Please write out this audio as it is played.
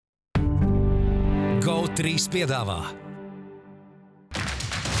TV3 piedāvā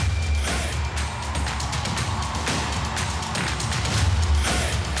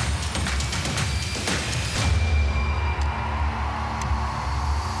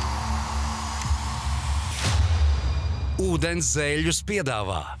Ūdenszeļļus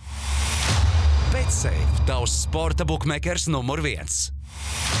piedāvā BetSafe, tavs sporta bukmekers numur 1.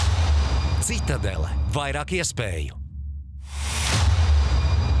 Citadele, vairāk iespēju.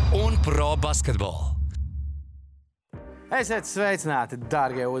 Un Pro basketbolu. Esiet sveicināti,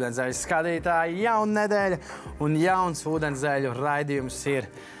 dārgie Ūdenszeļļu skatītāji! Jauna nedēļa un jauns Ūdenszeļļu raidījums ir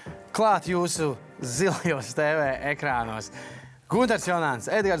klāt jūsu zilajos TV ekrānos. Guntars,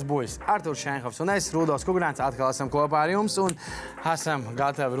 Edgars, Artūrs Šenhofs un es, Rūdolfs, atkal esam kopā ar jums un esam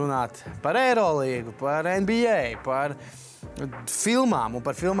gatavi runāt par Eirolīgu, par NBA, par filmām. Un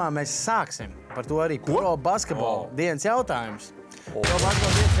par filmām mēs sāksim. Par to arī Pro basketbolu dienas jautājums. Pro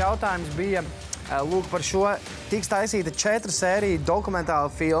basketbolu dienas jautājums bija, par šo tiks taisīta 4 sēriju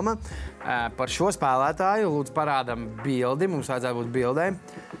dokumentāla filma par šo spēlētāju. Lūdzu, parādam bildi. Mums vajadzētu būt bildē.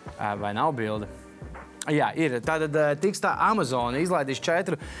 Vai nav bilde? Jā, ir. Tātad tiks tā Amazon izlaidīs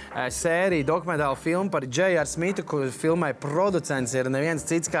 4 sēriju dokumentālu filmu par J.R. Smithu, kur filmai producents ir neviens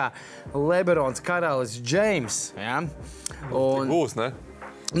cits kā Lebrons karalis James. Ja? Un... Būs, ne?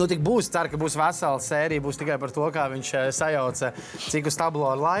 Nu, tik būs. Ceru, ka būs vesela sērija. Būs tikai par to, kā viņš sajauca, cik uz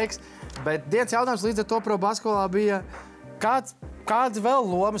tablo ir laiks. Bet dienas jautājums līdz ar to Pro basketbolā bija, kāds vēl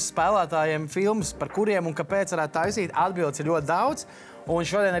lomas spēlētājiem filmas, par kuriem un kāpēc varētu taisīt? Atbildes ir ļoti daudz. Un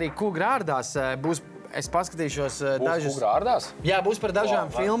šodien arī Kugrārdās būs. Es paskatīšos dažas... Kugrārdās? Jā, būs par dažām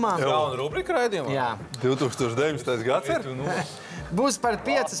filmām. Jauna rubrika raidījumā? Jā. 2019. gads ir? Būs par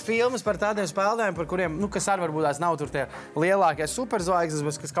 5 filmas par tādiem spēlētājiem, par kuriem, kas arī varbūt nav tur tie lielākie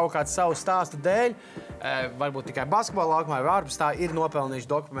superzvaigznes, kas kaut kāds savu stāstu dēļ, varbūt tikai basketbola laukumā vai ārpus tā, ir nopelnījuši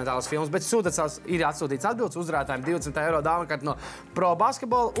dokumentālas filmas, bet ir atsūtīts atbildes uzvarētājiem 20 eiro dāvanakārt no Pro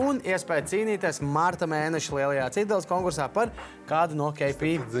basketbola un iespēja cīnīties marta mēneša lielajā Citadels konkursā par kādu no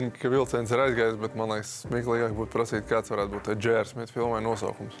KP. Zinu, ka vilciens ir aizgājis, bet man liekas, smieklīgāk būtu prasīt, kāds varētu būt J.R. Smith filmai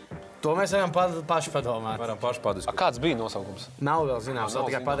nosaukums. To mēs varam paši padomāt. Varam paši padiskutēt. Kāds bija nosaukums? Nav vēl zināms.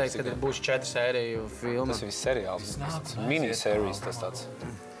 Nav tikai pateicis, ka būs 4 sēriju filma. Tas viss seriāls. Minisērijas tas tāds.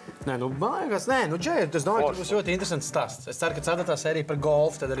 Nē, man liekas, J.R. Es domāju, ka būs ļoti interesants stāsts. Es ceru, ka 4. sērija par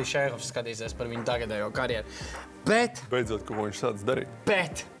golfu, tad arī Šenhofs skatīsies par viņu tagadējo karjeru. Bet... Beidzot, ko viņš sācis darīt.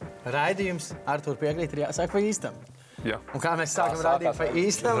 Bet raidījums, Artūr piekrīt, ir jāsāk pa īstam. Jā. Un kā mēs sākam raidījumu pa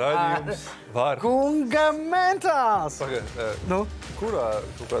īstam? Raidījums var. Dokumentālās! Kurā?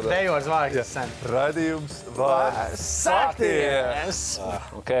 Dejors vārds sen. Raidījums var sākties!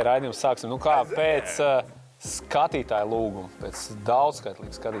 Ok, raidījums sāksim. Kā pēc skatītāja lūguma, pēc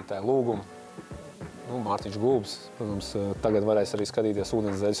daudzskaitlīga skatītāja lūguma. Mārtiņš Gulbs, protams, tagad varēs arī skatīties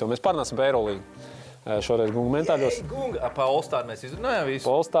Ūdenszeļļus, jo mēs parunāsim par Eirolīgu. Šoreiz Dokumentāļos. Pa All-Star mēs izrunājām visu.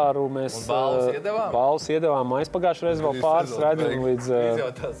 Pa All-Staru mēs balvas iedevām. Pagājušajā reizē vēl pāris raidījumu līdz...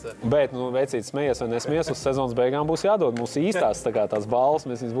 Bet, veicīt smejies vai nesmies, uz sezonas beigām būs jādod. Mums īstās tās balvas,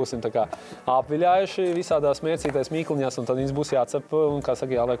 mēs viņas būsim apviļājuši visādās mērcītais mīkliņās, un tad viņas būs jācep un, kā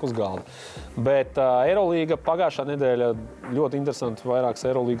saka, jāliek uz galda. Bet Eirolīga pagājušā nedēļa ļoti interesanti vairākas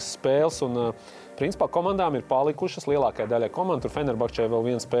Eirolīgas spēles, un principā komandām ir palikušas lielākajai daļai komandu. Tur Fenerbahčē vēl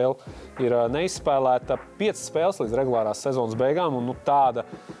viena spēle ir neizspēlēta. 5 spēles līdz regulārās sezonas beigām. Un tāda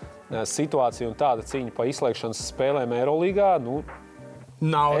situācija un tāda cīņa pa izslēgšanas spēlēm Eirolīgā,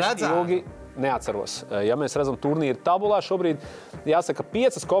 nav redzama. Ilgi neatceros. Ja mēs redzam turnīru tabulā, šobrīd jāsaka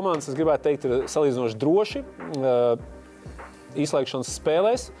 5 komandas, es gribētu teikt, ir salīdzinoši droši izslēgšanas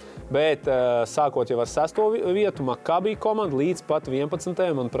spēlēs. Bet sākot jau ar 6. vietu, Makabī komanda līdz pat 11.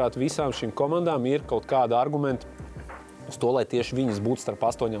 Manuprāt, visām šīm komandām ir kaut kāda argumenta uz to, lai tieši viņas būtu starp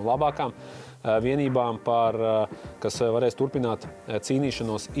 8 labākām vienībām, kas varēs turpināt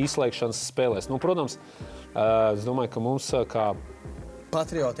cīnīšanos izslēgšanas spēlēs. Protams, es domāju, ka mums kā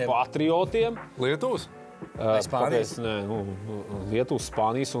patriotiem Lietuvas? Spānijas? Lietuvas,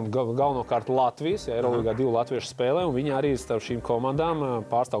 Spānijas un galvenokārt Latvijas. Eirolīgā 2 latviešu spēlē, un viņi arī starp šīm komandām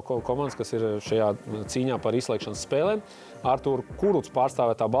pārstāv komandas, kas ir šajā cīņā par izslēgšanas spēlēm. Artūra Kuruts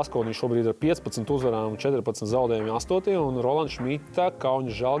pārstāvētā Baskonija šobrīd ir 15 uzvarām un 14 zaudējumi 8. un Rolands Šmita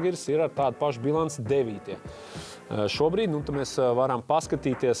Kauņas Žalgiris ir ar tādu pašu bilanci 9. Šobrīd mēs varam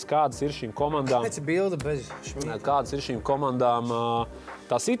paskatīties, kādas ir šīm komandām. Kāds ir bilde bez Šmita? Kādas ir šīm komandām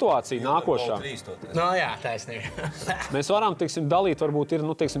tā situācija nākošā. No jā, taisnīgi. Mēs varam, teiksim, dalīt, varbūt ir,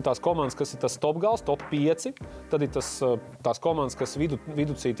 teiksim, tās komandas, kas ir tas top gals, top 5, tad ir tās komandas, kas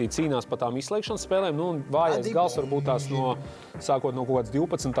viducītī cīnās pa tām izslēgšanas spēlēm, un vājais gals varbūt tās sākot no kaut kāds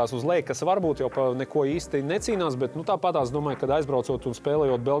 12 uz leju, kas varbūt jau pa neko īsti necīnās, bet, tāpatās domāju, kad aizbraucot un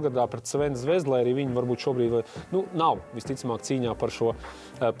spēlējot Belgradā pret Crvenas Zvezdu, lai arī viņi varbūt šobrīd, nav visticamāk cīņā par šo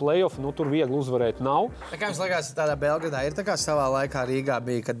play-off, tur viegli uzvarēt nav. Tā kā jums liekas, tādā Belgradā ir tā kā savā laikā Rīgā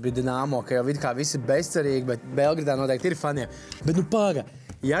bija, kad bija Dinamo, ka jau it kā visi bezcerīgi, bet Belgradā noteikti ir faniem. Bet paga,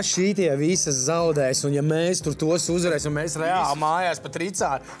 ja šītie visas zaudēs, un ja mēs tur tos uzvarēs, un mēs reāli mājās pat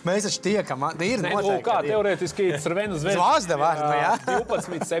ricāri, mēs taču tiekam, ir noteikti. Kā teorētiski Crvenas Zvezda? Zvazda var, jā.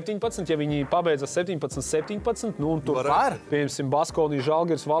 12-17, ja viņi pabeidza 17-17, un tur var. Piemēram, Baskonija,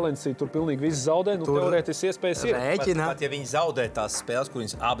 Žalgiris, Valencija, tur pilnīgi viss zaudē, teorētiski iespējas ir. Pat ja viņi zaudē tās spēles, kur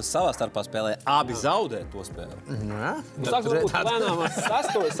viņas abas savā starpā spēlē, abi zaudē to spēli. Jā. Sāk varbūt lēnām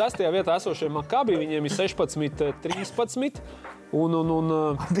 6. vietā esošie Makabi, viņiem ir 16-13.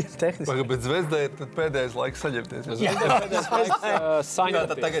 Bija tehniski. Bet Zvezdai ir pēdējais laiks saģerties.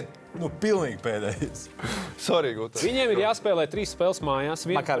 Tad tagad, pilnīgi pēdējais. Sorry, Guntars. Viņiem ir jāspēlē 3 spēles mājās.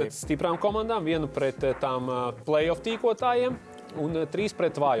 Vienu pret stiprām komandām, vienu pret tām play-off tīkotājiem un 3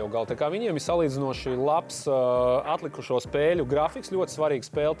 pret vājo galu. Tā kā viņiem ir salīdzinoši labs atlikušo spēļu grafiks. Ļoti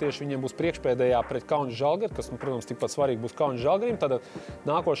svarīga spēle tieši viņiem būs priekšpēdējā pret Kaunas Žalgiri, kas, protams, tikpat svarīgi būs Kaunas Žalgirim. Tad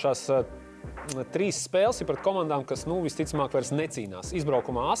nākošās 3 spēles ir pret komandām, kas visticamāk vairs necīnās.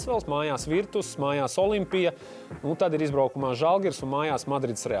 Izbraukumā Asvels, mājās Virtus, mājās Olimpija, tad ir izbraukumā Žalgiris un mājās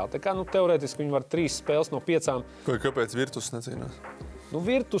Madrids Real. Tā kā teorētiski viņi var 3 spēles no 5. Kāpēc Virtus necīnās?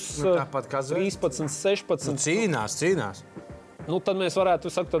 Virtus 13, 16. Cīnās. Tad mēs varētu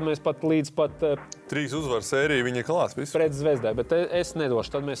sakt, tad mēs pat līdz 3 uzvaru sēriju viņa klās visu. Pret Zvezdai, bet es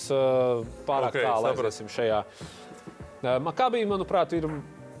nedošu. Tad mēs pārāk tālu aiziesim šajā. Makabi, manuprāt, ir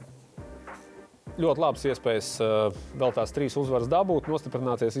ļoti labas iespējas vēl tās 3 uzvaras dabūt,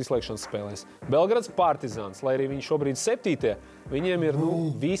 nostiprināties izslēgšanas spēlēs. Belgrads Partizāns, lai arī viņi šobrīd 7. Viņiem ir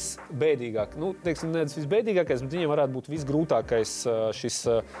visbēdīgāk. Nevis visbēdīgākais, bet viņiem varētu būt visgrūtākais šis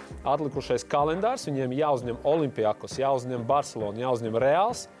atlikušais kalendārs. Viņiem jāuzņem Olimpiakos, jāuzņem Barcelona, jāuzņem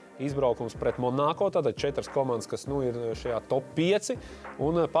Reāls, izbraukums pret Monako, tātad 4 komandas, kas ir šajā top 5,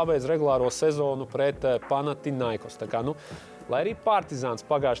 un pabeidz regulāro sezonu pret Panathinaikos. Tā kā, lai arī Partizāns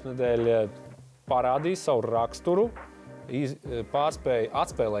pagājušajā nedēļā parādīja savu raksturu, pārspēja,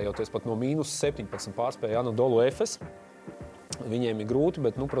 atspēlējoties pat no -17, pārspēja Anadolu Efes. Viņiem ir grūti,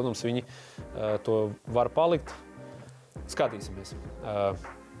 bet, protams, viņi to var palikt. Skatīsimies.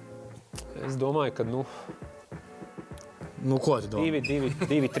 Es domāju, ka, ko tu domā?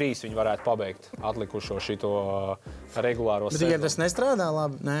 2-3 viņi varētu pabeigt atlikušo šito regulāro sezonu. Bet viņiem tas nestrādā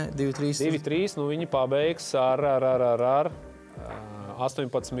labi? Nē, 2-3. 2-3, viņi pabeigs ar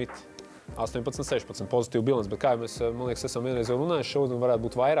 18-16 pozitīvu bilanci, bet kā mēs, man liekas, esam vienreiz jau runājuši, šodien varētu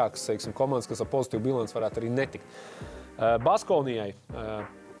būt vairākas, komandas, kas ar pozitīvu bilanci varētu arī netikt. Baskonijai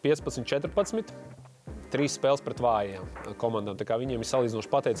 15-14, 3 spēles pret vājām komandām. Tā kā viņiem ir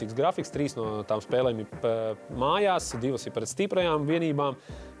salīdzinoši pateicīgs grafiks, 3 no tām spēlēm ir mājās, 2 ir pret stiprajām vienībām,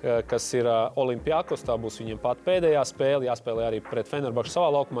 kas ir Olimpiakos, tā būs viņiem pat pēdējā spēle, jāspēlē arī pret Fenerbahču savā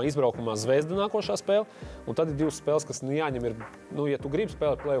laukumā, izbraukumā Zvezda nākošā spēle, un tad ir 2 spēles, kas jāņem ir, ja tu gribi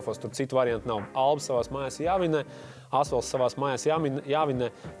spēlēt play-offos, tur citu variantu nav. Alba savās mājās jāvinē, Asvels savās mājās jāvinē,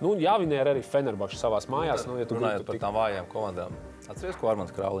 jāvinē arī Fenerbahču savās mājās. Ja tu runājot par tām vājām komandām. Atceries, ko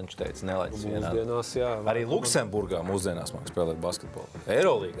Armands Krauliņš teica, nelaicis vienā. Mūsdienās, jā. Arī Luksemburgā mūsdienās māk spēlēt basketbolu.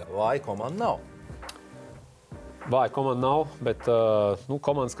 Eirolīgā vāja komanda nav. Vāja komanda nav, bet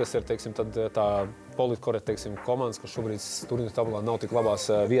komandas, kas ir, tā politkorekti, komandas, kas šobrīd turnīra tabulā nav tik labās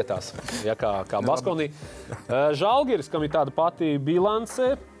vietās, kā Baskonija. Žalgiris, kam ir tāda pati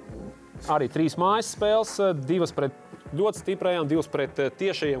bilance, arī 3 mājas spēles, 2 pret ļoti stiprajām, 2 pret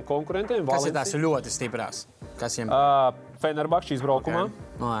tiešajiem konkurentiem. Kas ir tās ļoti stiprās? Kas viņiem? Fenerbahču izbraukumā.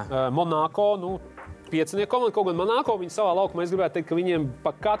 Okay. Monako, 5 komanda, kaut gan Monako viņi savā laukumā, es gribētu teikt, ka viņiem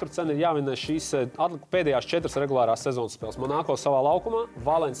pa katru cenu ir jāvinē šīs pēdējās 4 regulārās sezonas spēles. Monako savā laukumā,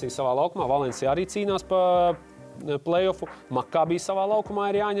 Valencija savā laukumā, Valencija arī cīnās pa play-offu, Makabi savā laukumā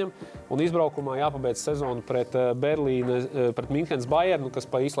ir jāņem, un izbraukumā jāpabeidz sezonu pret Berlīne, pret Minhenes Bayernu, kas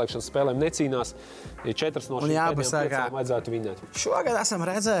pa izslēgšanas spēlēm necīnās. 4 no šīm pēdējām 5 vajadzētu vinēt. Šogad esam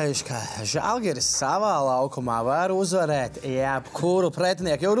redzējuši, ka Žalgiris savā laukumā var uzvarēt jebkuru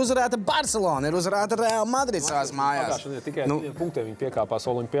pretinieku. Jau ir uzvarēta Barcelona, ir uzvarēta Real Madrid savās mājās. Tikai 2 punktiem viņi piekāpās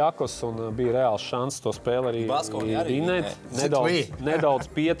Olimpiakos un bija reāls šans to spēli arī vinēt.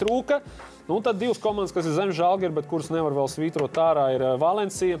 Nedaudz pietrūka. Nu, tad divas komandas, kas ir zem Žalgiris, bet kuras nevar vēl svītrot ārā, ir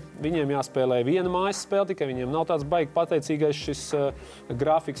Valencija. Viņiem jāspēlē viena mājas spēle, tikai viņiem nav tāds baigi pateicīgais šis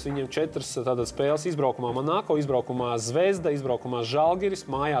grafiks. Viņiem 4 tātad spēles izbraukumā Monako, izbraukumā Zvezda, izbraukumā Žalgiris,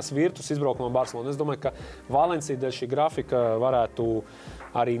 mājās Virtus, izbraukumā Barcelona. Es domāju, ka Valencija dēļ šī grafika varētu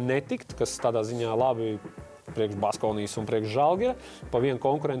arī netikt, kas tādā ziņā labi priekš Baskonijas un priekš Žalgira, pa vienu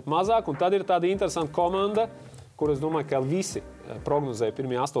konkurentu mazāk. Un tad ir tāda interesanta komanda, kur es domāju, ka visi prognozēja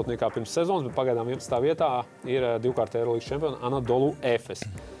pirmajā astotniekā pirms sezonas, bet pagaidām 11. vietā ir divkārt Eirolīgas čempiona Anadolu Efes.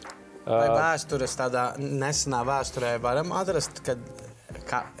 Vai vēstures tādā nesenā vēsturē varam atrast, ka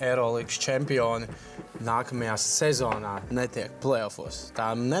Eirolīgas čempioni nākamajā sezonā netiek play-offos?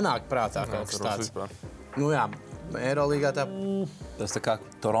 Tā nenāk prātā kaut kas tāds. Nu jā, Eirolīgā tā... Tas tā kā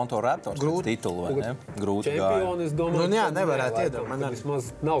Toronto Raptors titulu, vai ne? Grūti čempioni, es domāju, nu jā, nevarētu iedomāt.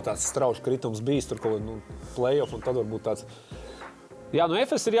 Vismaz nav tāds strauši kritums bijis, tur kaut play-off, un tad varbūt tāds... Jā, nu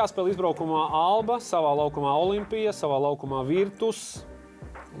Efes ir jāspēlē izbraukumā Alba, savā laukumā Olimpija, savā laukumā Virtus.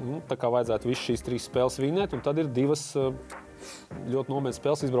 Tā kā vajadzētu visu šīs 3 spēles vinēt, un tad ir 2 ļoti nopietnas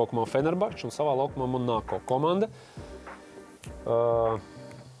spēles izbraukumā Fenerbahčs un savā laukumā Monako komanda.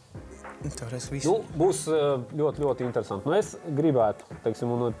 Nu, būs ļoti, ļoti interesanti. Nu, es gribētu,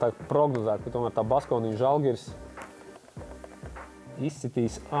 teiksim, un tā prognozēt, ka tomēr tā Baskonija Žalgiris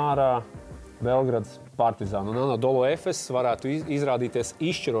izcitīs ārā Belgradas Partizānu. Un Anadolu Efes varētu izrādīties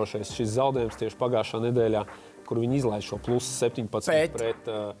izšķirošais šis zaudējums tieši pagājušā nedēļā, kur viņi izlaiž šo plus 17 pret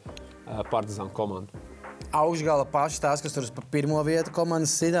Partizānu komandu. Augšgala paši tās, kas tur pa pirmo vietu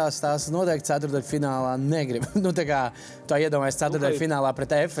komandas sidās, tās noteikti ceturtdaļfinālā negrib. Nu, tā kā tā iedomājas ceturtdaļfinālā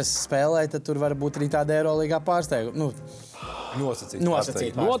pret Efes spēlē, tad tur var būt arī tāda Eirolīgā pārsteiguma. Nu, nosacīt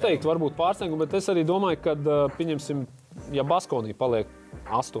pārsteiguma. Noteikti var būt pārsteiguma, bet es arī domāju, ka, pieņemsim, ja Baskonija paliek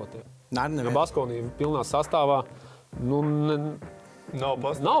 8. Ja Baskonija pilnā sastāvā, nu,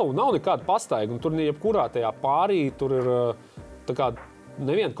 nav nekāda pastaiga. Un tur jebkurā tajā pārī, tur ir tā kā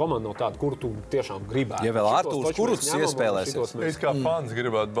neviena komanda nav tāda, kuru tu tiešām gribētu. Ja vēl Artūrs Kuruts iespēlēsies. Es kā fans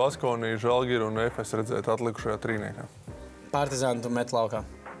gribētu Baskoniju, Žalgiru un Efes redzēt atlikušajā trīniekā. Partizānu tu met laukā.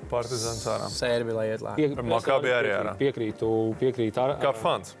 Partizāns ārā. Sērbi, lai iet lāk. Makabi arī ārā. Piekrītu. Kā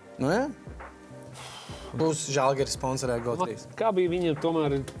fans. Nu jā? Plus Žalgiris sponsorē GO3. Kā bija viņiem tomēr,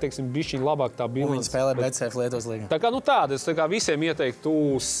 teiksim, bišķiņ labāk tā bilance? Un viņi spēlē BCF Lietuvas līgā. Tā kā, nu tāda, es tā kā visiem ieteiktu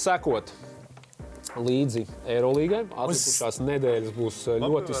sekot līdzi Eirolīgai. Atlikušās nedēļas būs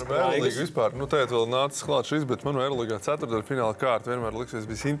ļoti spraigas. Vispār, nu tagad vēl nācis klāt šis, bet man Eirolīgā ceturtdaļfināla kārta vienmēr liksies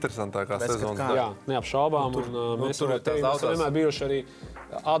visinteresantākā sezonas. Jā, neapšaubām. Un mēs vienmēr bijuši arī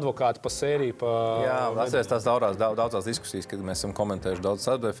advokāti pa sēriju. Jā, atceries tās daudzās diskusijas, kad mēs esam komentējuši daudz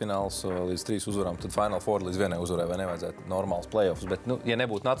ceturtdaļfinālus līdz 3 uzvarām, tad Final Four līdz 1 uzvarai vai nevajadzētu normāls play-offs. Bet, nu, ja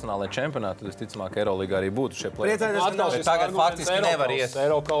nebūtu nacionālajā čempionātā, tad visticamāk Eirolīgā arī būtu šie play-offs. Tagad faktiski nevar iet.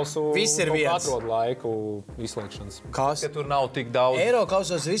 Eirokalsu viss ir viens. Laiku izslēgšanas. Kas? Ka tur nav tik daudz.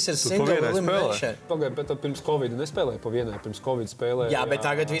 Eirokausos viss ir single elimination. Pagaid, bet tad pirms Covid nespēlēja pa vienai, pirms Covid spēlēja. Jā, bet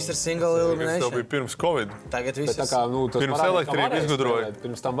tagad viss ir single Tas elimination. bija pirms Covid. Tagad viss ir... Pirms elektrība izgudroja.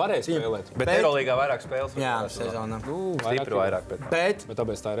 Pirms tam varēja spēlēt. Bet Eirolīgā vairāk spēles. Jā, sezonā. Stipri vairāk. Bet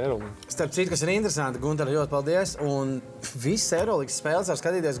tāpēc tā ir Eirolīga. starp citu, kas ir interesanti, Guntara, ļoti paldies. Un visas Eirolīgas spēles var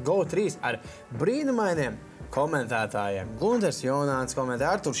skatīties GO3 ar brīnumainiem komentētājiem. Guntars Jonāns komentē,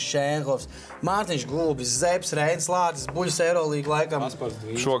 Arturs Šēnhovs, Mārtiņš Gulbis, Zeps, Reinis Lācis, Buļs Eirolīga laikam.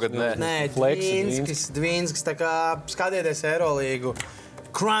 Šogad nē. Nē, Dvīnskis, tā kā skatieties Eirolīgu.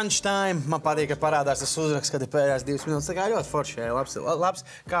 Crunch time. Man patīk, ka parādās tas uzraksts, kad ir pēdējās 2 minūtes. Tā kā ļoti forši, labs.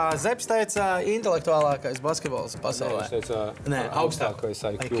 Kā Zeps teica, intelektuālākais basketbols pasaulē. Nē, augstākais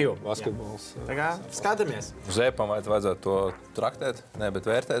IQ basketbols. Tā kā skatāmies. Zepam vajadzētu to traktēt, ne, bet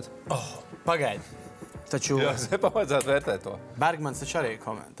vērtēt. Pagaidi. Taču Zepam vajadzētu vērtēt to. Bergmans taču arī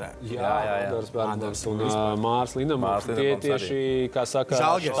komentē. Jā. Bergmans un Mārs Lindemans. Tie tieši, kā saka,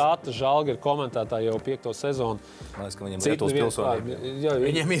 Žalgiris komentētāji jau 5. sezonu. Man liekas, ka viņiem Lietuvas pilsonība.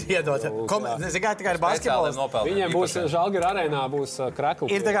 Viņiem ir iedota. Nezinu, kā tikai ir basketbols. Viņiem būs Žalgiris arēnā, būs krekli.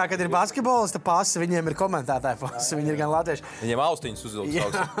 Ir tā kā, kad ir basketbols, tad pasi, viņiem ir komentētāji pasi. Viņi ir gan latvieši. Viņiem austiņas uzvilks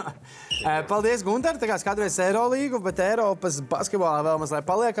augsts. Paldies, Guntar. Tā kā skatāmies Eirolīgu, bet Eiropas basketbolā vēl mazliet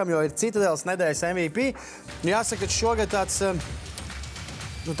paliekam, jo ir Citadeles nedēļas MVP. Jāsaka, ka šogad tāds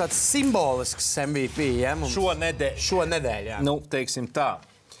simbolisks MVP, ja? Šonedēļ, jā. Nu, teiksim tā.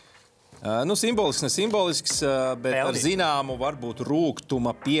 Simbolisks, nesimbolisks, bet ar zināmu varbūt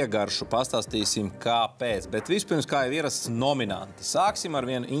rūgtuma piegaršu pastāstīsim, kāpēc. Bet vispirms, kā jau ierasts, nominanti. Sāksim ar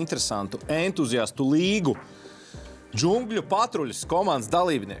vienu interesantu entuziastu līgu. Džungļu patruļas komandas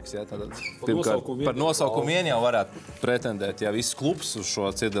dalībnieks. Ja, par nosaukumu vien jau varētu pretendēt, ja viss klubs uz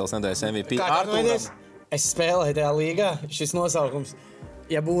šo Citadeles nedēļas MVP. Es spēlēju tajā līgā, šis nosaukums.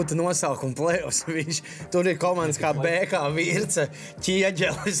 ja būtu nosaukuma play-offs, tur ir komandas kā BK, Virce,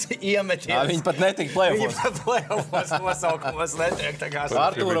 Ķieģelis, Iemeties. Viņi pat netika play-offs. Viņi pat play-offs nosaukumos netiek.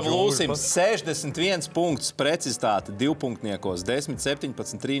 Artūram Lūsim 61 punkts precizitāte 2 punktniekos, 10,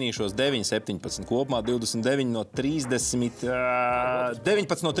 17 trīnīšos, 9, 17, kopumā 29 no 30,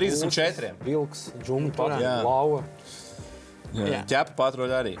 19 no 34. Vilks, džungļu patruļa, lauva. Ķepa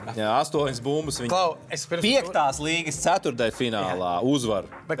patruļa arī. 8 bumbas viņa 5. līgas 4. finālā uzvar.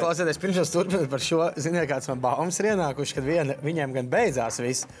 Bet klausieties, pirms jūs turpināt par šo, ziniet, kāds man baumas ir ienākuši, kad viņiem gan beidzās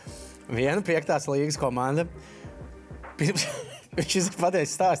viss. Viena 5. līgas komanda, viņš ir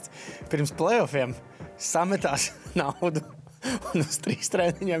pateicis stāsts, pirms playoffiem sametās naudu un uz 3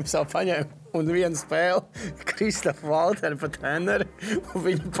 treniņiem savu paņēma un vienu spēli Kristofu Valteru pa treneri un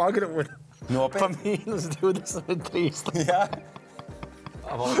viņu pagrūda. Pa mīnus 23. Jā.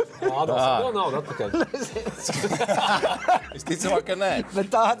 Ādās vēl naudu atpakaļ. Visticamāk, ka nē. Bet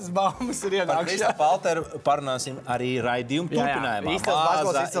tādas baumas ir Par ienākušas. Kristofu Valteru parunāsim arī raidījumu turpinājumā. Īstās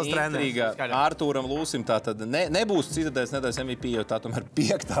basketbols, izcils Maza treneris. intriga Artūram Lūsim. Tātad nebūs citadēļas nedēļas MVP, jo tā tomēr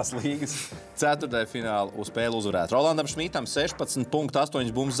 5. līgas 4. fināla uz spēli uzvarēt. Rolandam Šmitam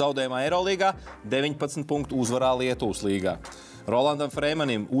 16,8 bumbas zaudējumā Eirolīgā, 19 punktu uzvarā Lietuvas līgā. Rolandam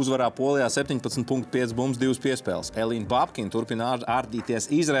Freimanim uzvarā Polijā 17,5 bumbas 2 piespēles. Elīna Babkina turpina ārdīties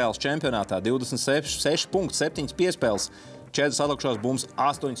Izraēlas čempionātā 26,7 piespēles. 4 atlikušās bumbas,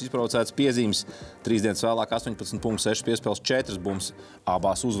 8 izprovocētas piezīmes. 3 dienas vēlāk 18,6 piespēles, 4 bumbas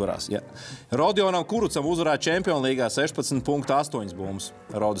abās uzvarās. Ja. Rodionam Kurucam uzvarā Čempionu līgā 16,8 bumbas.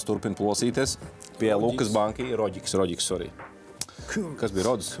 Rodis turpina plosīties pie Lukas Banki. Roģiks, sorry. Kas bija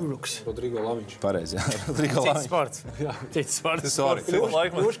Rodis? Rodrigo Laviņš. Pareizi, jā. Rodrigo Cits Laviņš. sports. Cits sports. Sorry.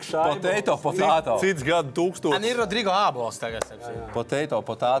 Potato. Cits gadu 1000. Ir Rodrigo Ābols tagad.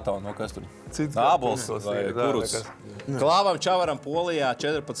 Potato. No kas tur? Cits Ābols gadu vai 1000, kurucs. Klāvam Čavaram Polijā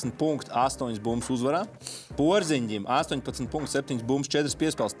 14,8 bumbas uzvarā. Porziņģim 18,7 bumbas, 4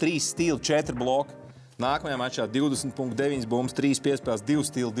 piespēles, 3 stīli, 4 bloki. Nākamajā mačā 20,9 bumbas, 3 piespēles, 2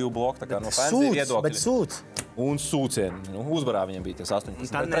 stīli, 2 bloki. Tā kā no fanzija viedokļa. Bet sūds. Un sūcieni. Uzvarā viņiem bija tas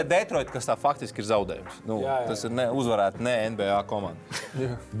 18. Bet pret Detroit, kas tā faktiski ir zaudējums. Jā. Tas ir uzvarēt ne NBA komanda.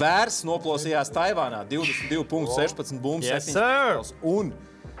 Bērs noplosījās Taivānā 22,16 bumbas, 7 piespēles. Un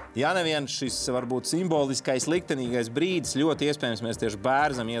ja nevien šis varbūt simboliskais liktenīgais brīdis, ļoti iespējams mēs tieši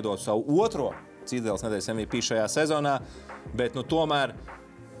Bērzam iedot savu otro cīdēles nedēļas MVP šajā sezonā, bet tomēr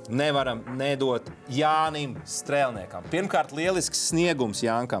nevaram nedot Jānim Strēlniekam. Pirmkārt, lielisks sniegums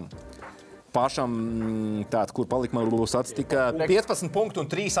Jānkam. Pašam, kur palika man statistika, 15 punktu un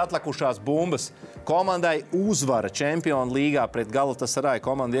 3 atlikušās bumbas. Komandai uzvara Čempionu līgā pret Galatasaraju.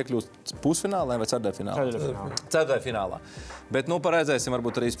 Komanda iekļūst pusfinālā vai ceturtdaļfinālā. Bet paredzēsim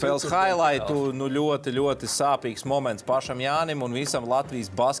varbūt arī spēles highlightu. Ļoti, ļoti sāpīgs moments pašam Jānim un visam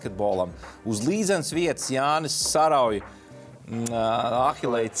Latvijas basketbolam. Uz līdzenas vietas Jānis sarauj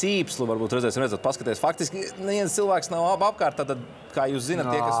Ahilei cīpslu, varbūt redzēt, paskaties. Faktiski neviens cilvēks nav apkārt, tad, kā jūs zināt,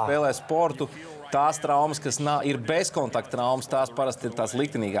 tie, kas spēlē sportu, tās traumas, kas ir bezkontakta traumas, tās parasti ir tās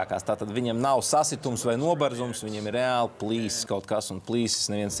liktenīgākās. Tātad viņam nav sasitums vai nobarzums, viņam ir reāli plīsis kaut kas un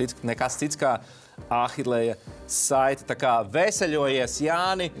plīsis nekas cits kā Ahileja saite. Tā kā veseļojies,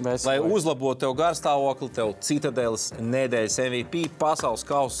 Jāni, lai uzlabotu tev garstāvokli, tev citadēles nedēļas MVP, pasaules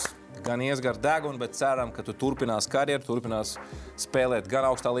kausa. Gan iesgar degunu, bet ceram, ka tu turpinās karjeru, turpinās spēlēt gan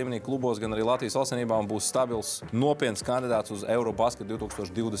augstā līmenī klubos, gan arī Latvijas valstsvienībā un būs stabils, nopietns kandidāts uz Eurobasket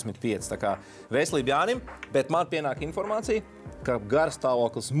 2025. Tā kā veselība Jānim, bet man pienāk informācija, ka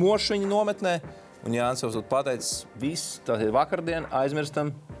garstāvoklis mošs viņa nometnē, un Jānis jau pateicis, viss, tā ir vakardien,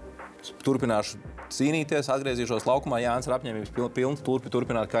 aizmirstam, turpināšu cīnīties, atgriezīšos laukumā, Jānis ir apņēmības pilns,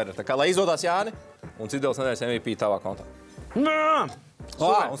 turpināt karjeru. Tā kā, lai izdodas Jāni, un citdēļas nedēļas MVP tavā kontā.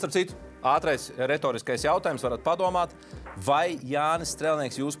 Un starp citu, ātrais retoriskais jautājums varat padomāt, vai Jānis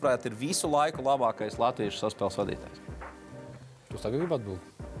Strēlnieks, jūsuprāt, ir visu laiku labākais latviešu saspēles vadītājs? Jūs tagad gribat atbildēt?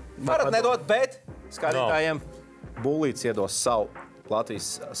 Varat nedot, bet skatītājiem Bulīts iedos savu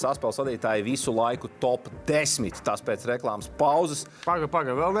Latvijas saspēles vadītāju visu laiku top 10. Tas pēc reklāmas pauzes. Paga,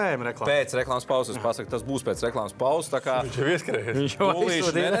 vēl neejam reklāmu. Pēc reklāmas pauzes, es pasaku, tas būs pēc reklāmas pauzes. Tā kā Viņš jau ieskrējies.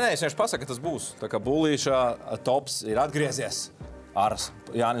 Bulīša, nē, es vienkārši pasaku, ka tas būs. Tā kā Bulīša tops ir atgriezies ar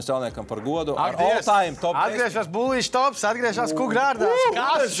Jānim Strēlniekam par godu. Ar all-time top 10. Atgriežas Bulīša tops, atgriežas Kugrārdās.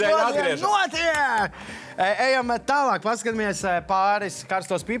 Kas šodien notiek? Ejam tālāk, paskatāmies pāris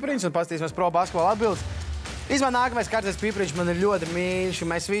karstos pipriņus un paskatīsimies pro basketbola atbildes. Īstumā nākamais karstais pipriņš man ir ļoti mīļš.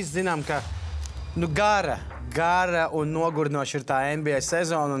 Mēs visi zinām, ka gara un nogurdinoša ir tā NBA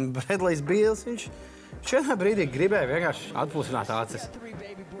sezona. Un Bredlijs Bīls, viņš vienā brīdī gribēja vienkārši atpūsināt acis.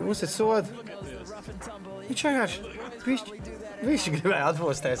 Mums ir sodi. Viņš vienkārši pišķi Viņš gribēja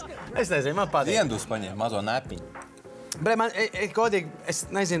atpūsties. Es nezinu, man patīk. Viendus paņēma, mazo nepiņu. Bet man, godīgi, es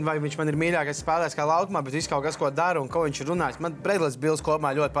nezinu, vai viņš man ir mīļākais spēlētājs kā laukumā, bet viss kaut kas, ko dara un ko viņš ir runājis. Man Bredlis Bills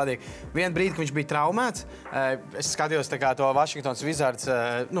kopumā ļoti patīk. Vienu brīdi, kad viņš bija traumēts, es skatījos tā kā to Washingtons Wizards,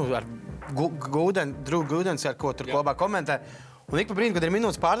 ar Drew Gudens, ar ko tur kopā komentē. Un ik pa brīdim, kad ir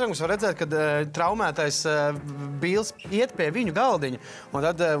minūtes pārtraukums, var redzēt, ka traumētais Bills iet pie viņu galdiņa. Un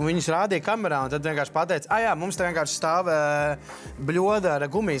tad viņus rādīja kamerā, un tad vienkārši pateica, jā, mums te vienkārši stāv bļoda ar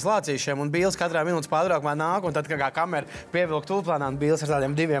gumijas lācīšiem, un Bills katrā minūtes pārtraukumā nāk, un tad kā kamera pievilk tūlplānā, un Bills ar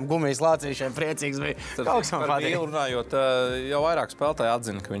tādiem 2 gumijas lācīšiem priecīgs bija. Kaut kas man Par patīk. Billu runājot, jau vairāk spēlētāji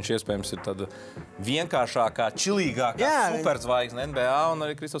atzina, ka viņš iespējams ir tāda vienkāršākā, čilīgākā superzvaigzne NBA, un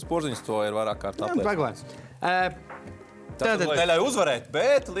arī Kristofs Porziņš to ir vairāk kārt apliecinājis. Tātad Neļauj uzvarēt,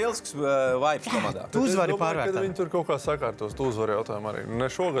 bet lielisks vibes komandā. Tu uzvari Kad pārvērtēt. viņi tur kaut kā sakārtos, tu uzvari jautājumu arī. Ne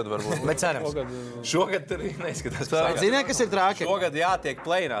šogad varbūt. Bet cerams. Šogad arī neizskatās. Zini, kas ir trāki? Šogad jātiek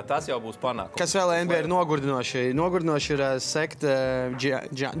plēnā, tas jau būs panākums. Kas vēl NBA ir nogurdinoši? Nogurdinoši ir sekt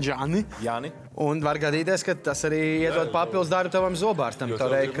Jāni. Jāni? Un var gadīties, ka tas arī iedod papildus darbu tavam zobārstam.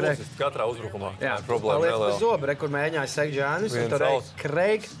 Katrā uzbrukumā. Jā, Problēma paliek bez neliela. zoba. Re, kur mēģināja sekt Jānis, un Viens tur outs.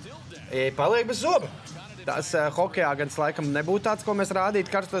 Kreig paliek bez zoba. Tas hokejā gan laikam nebūtu tāds, ko mēs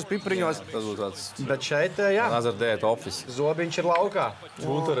rādītu karstos pipriņos. Tas būs tāds Bet šeit, jā, Nazardēt office. zobiņš ir laukā.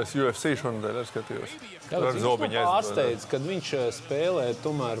 Guntars UFC šonadēļ es skatījos. Tur ar Viņš zobiņu man aizved. pārsteidz, kad viņš spēlē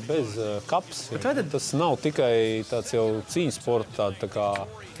tomēr bez kaps. Tas nav tikai tāds jau cīņas sports, tā kā...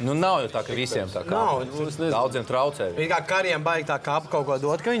 Nu nav jau tā, ka visiem tā kā. Nav, Daudziem traucē. Viņa kā kariem baigi tā kapu kaut ko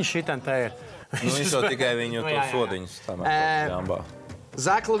dot, ka viņš šitam te ir. Nu, viņš jau tikai viņu to sodiņus tamēr.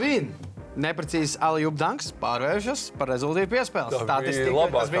 Zach Levine. Neprecīzs alley-oop dunks pārvēršas par rezultātu piespēles. Tā bija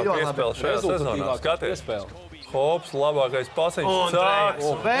labākā piespēle šajā sezonā. Skaties. Piespēle. Hops, labākais pasiņš. Un Cāks.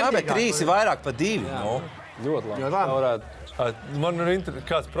 Jā, bet 3 ir vairāk pa 2. Nu. Ļoti labi. Ļoti labi. Tā varētu... Man ir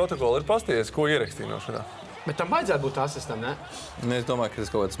kāds protokols ir pasties, ko ierakstīja no šitā. Bet tam vajadzētu būt asistam, ne? Es domāju, ka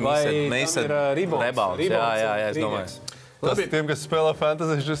tas kaut kāds Vai mīsēt. tam ir rebounds? Jā, es domāju. Tas tiem, kas spēlē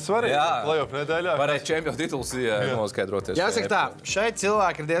fantasy, ir svarīgi. Jā. Playoff nedēļā. Varēja čempionu tituls noskaidroties. Jāsaka tā, šeit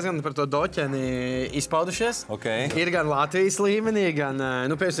cilvēki ir diezgan par to doķeni izpaudušies. Okay. Ir gan Latvijas līmenī, gan,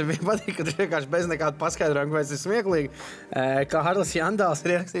 piemēram, viņam patīk, ka tur vienkārši bez nekāda paskaidrojuma, kāpēc ir smieklīgi. Kā Harlis Jandāls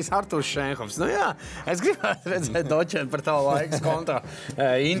ir ierakstījis Artūrs Šenhovs. Nu jā, es gribētu redzēt doķeni par tavu laikas konto.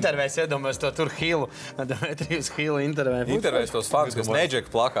 Intervēs, iedomājos to tur Hilu, Demetrijas Hilu intervēju. Intervēs tos fans, kas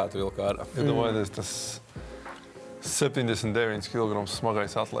neģeka plakātu vilka ārā. Iedomājieties, tas 79 kg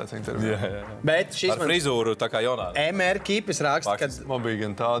smagais atlēts intervijā. Bet šis Ar frizūru tā kā Jonāda. MR kīpis raksta, ka Man bija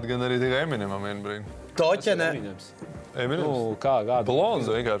gan tāda, gan arī tikai Eminemam vienu brīdi. doķene... Eminems? Nu, kāda? Blonds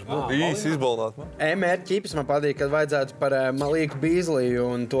vienkārši. Īsi izbaldāt man. MR ķips man patīk, kad vajadzētu par Malīku Bīzliju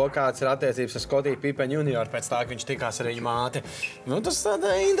un to, kāds ir attiecības ar Skotiju Pipeņu junioru pēc tā, ka viņš tikās ar viņu māti. Nu, tas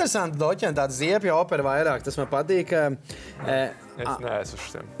tāda interesanta doķena, tāda ziepja opera vairāk. Tas man patīk. Es neesmu uz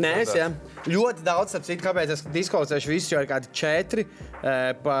šitiem. Nē, es, jā. Ļoti daudz, ap citu, kāpēc es diskvalificēšu visus, jo ir kādi 4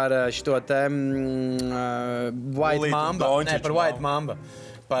 par šito te White Mamba. Nē, par White Mamba.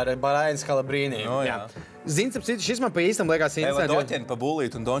 Par Barainas Kalabrīnī. No, jā. Zins, ap citu, šis man pa īstam liekas interesanti. Doķeni pa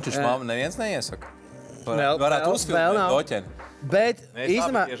Bulītu un Dončišu mammu neviens neiesaka. Vēl Varētu uzfilmēt nav. Doķeni. Bet Mēs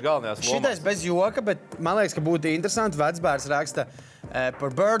īstenībā abi tieši galvenajās lomās. šitais bez joka, bet man liekas, ka būtu interesanti. Vecbērs raksta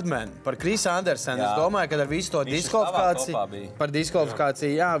par Birdman, par Krisu Andersenu. Jā. Es domāju, ka ar visu to Viņš topā diskvalifikāciju, bija. par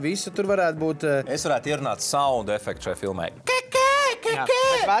diskvalifikāciju, jā, visu tur varētu būt. Es varētu ierunāt sound efektu šai filmai. Jā.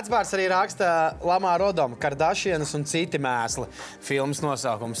 Bet Vecbērs arī raksta Lamā Rodom, Kardashianas un citi mēsli. Filmas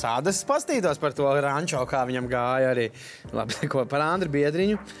nosaukums Ādas pastītos par to rančo, kā viņam gāja arī. Labi, ko par Andru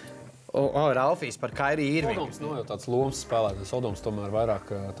Biedriņu. Ralfijs par Kairiju Irvingu. Odoms nav jau tāds lomas spēlētājs. Odoms tomēr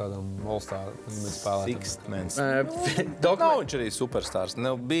vairāk tādam all-star spēlētājam. Sixtmans. Dokumentālās. Viņš arī superstārs.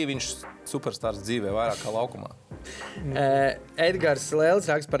 Bija viņš superstārs dzīvē vairāk kā laukumā. Edgars Lēlis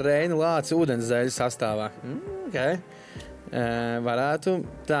raksta par Reinu Lāci Ūdenszeļļu sastāvā. Okay. Varētu.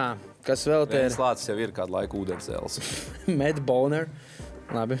 Tā, kas vēl te Viens ir? lācis jau ir kādu laiku Ūdenszeļļis. Matt Boner.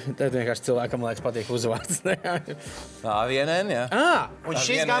 Labi, tad vienkārši cilvēkam liekas patīk uzvārds. vienēn, jā. Un Ar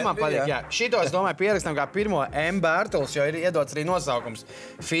šis vienu kā man N bija, patīk. jā. Jā. Šito es domāju pierakstam kā pirmo M. Bērtuls, jo ir iedots arī nosaukums.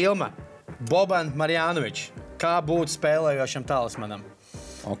 Filma Boban Marjanovičs. Kā būt spēlējošam talismanam.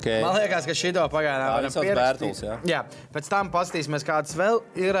 Okay. Man liekas, ka šito pagaidām viņš sauc Bērtuls, jā. Jā, pēc tam pastīsimies, kādas vēl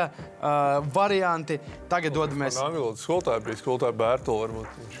ir varianti. Tagad dodamies. Man angļu skolotāja bija skolotāja Bērtula, varbūt.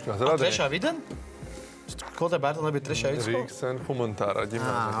 Viņš kāds radīja. Trešā vidē? Skolotāja Bērtula nebija trešā vidē? Rīgas centra humanitārā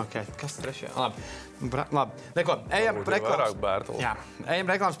ģimnāzija. Okay. Kas trešajā? Labi. Neko, ejam Varbūt ir vairāk reklāmas. Bērtula. Jā,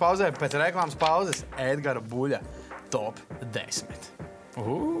 ejam reklāmas pauzē. Pēc reklāmas pauzes Edgara Buļa top 10.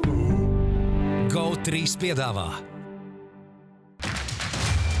 GO3 piedāvā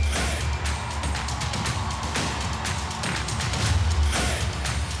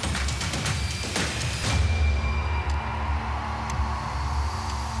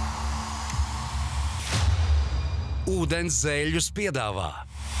Ūdenszeļļus piedāvā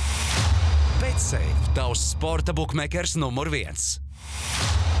Betsafe, tavs sporta bukmekers numur 1.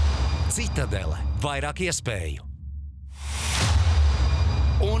 Citadele, vairāk iespēju.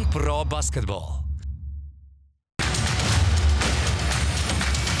 Un Pro basketbolu.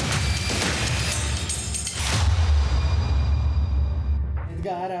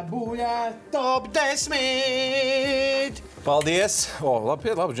 Edgara buļā top 10! Paldies! Labi,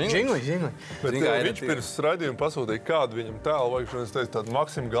 Žingli. Bet viņš pirms raidījuma pasūtīja, kādu viņam tēlu vajag. Un es teicu, tādu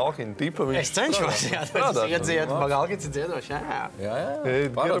Maksimu Galkinu tipa. Es cenšos, iedziet, Galkins ir dziedošs, Jā.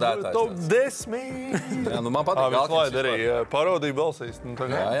 Parodētājs. Top 10! Jā, man patīk Galkins. Viņš laid arī parodīja balsīs.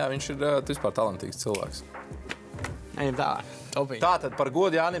 Jā, viņš ir vispār talantīgs cilvēks. Ejam tālāk. Tātad par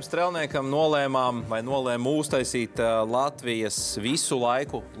godu Jāņam Strēlniekam nolēma uztaisīt Latvijas visu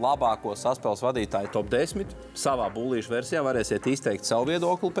laiku labāko saspēles vadītāju top 10. Savā bullīšu versijā varēsiet izteikt savu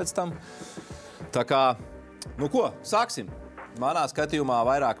viedokli pēc tam. Tā kā, sāksim. Manā skatījumā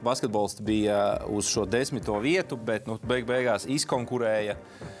vairāk basketbolisti bija uz šo 10. vietu, bet beigās izkonkurēja.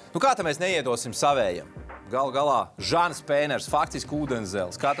 Kā tā mēs neiedosim savējam? Galu galā Jānis Pēners, faktiski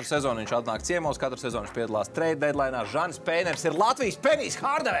Ūdenszeļļis. Katru sezonu viņš atnāk ciemos, katru sezonu viņš piedalās trade deadline'ā. Jānis Pēners ir Latvijas penijs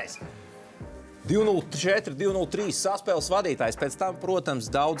hārdevējs. 204, 203 saspēles vadītājs. Pēc tam, protams,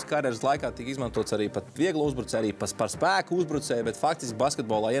 daudz karjeras laikā tika izmantots arī pat viegli uzbrucēji, arī par spēku uzbrucēji, bet faktiski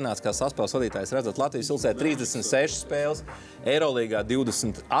basketbolā ienāca kā saspēles vadītājs. Redzat, Latvijas ilsē 36 spēles, Eirolīgā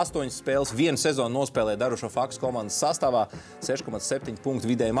 28 spēles, vienu sezonu nospēlēja darušo faktu komandas sastāvā, 6,7 punktu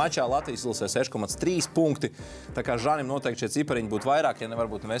vidēji mačā, Latvijas ilsē 6,3 punkti. Tā kā Žanim noteikti šie cipariņi būtu vairāk, ja nevar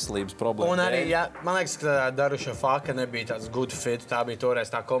būt veselības problēma. Un arī, man liekas, ka darušo fakta nebija tāds good fit, tā bija toreiz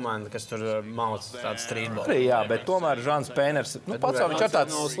tā komanda, kas tur tāds streetball. Arī, jā, bet tomēr Jānis Pēners, pats jau viņš ir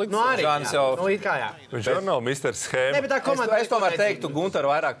tāds slikts. Arī, it kā jā. Viņš jau nav Mr. Schēma. Es tomēr teiktu, Guntara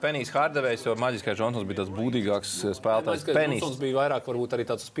vairāk penijas hārdevējs, jo Maģiskais Džonsons bija tāds būdīgāks spēlētājs. Džonsons bija vairāk, varbūt arī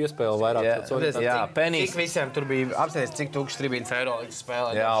tāds uz piespēle vairāk. Jā, penijas. Cik visiem tur bija apstāties, cik tūkstoši tribīnas Eirolīgas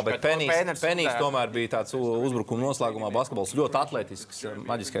spēlē. Jā, bet penijas tomēr bija tāds uzbrukuma noslēgumā basketbols ļoti atletisks.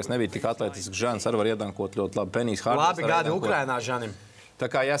 Maģiskais nebija tik atletisks. Žans arī var iedankot ļoti labi penijas hārdevējs. Labi gadi Ukrainā Žanim. Tā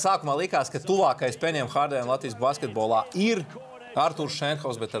kā, ja sākumā likās, ka tuvākais peniem hārdevējiem Latvijas basketbolā ir Artūrs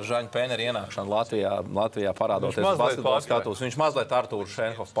Šenhovs, bet ar Žaņu Pēneru ienākšanu Latvijā parādoties basketbola skatus, viņš mazliet Artūru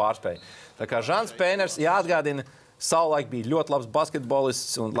Šenhovu pārspēja. Tā kā Žans Pēners, jāatgādina, savulaik bija ļoti labs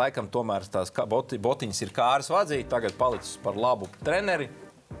basketbolists un laikam tomēr tās botiņas ir kāras vadzīt, tagad palicis par labu treneri,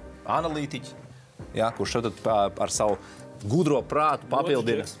 analītiķi, kurš šodien ar savu gudro prātu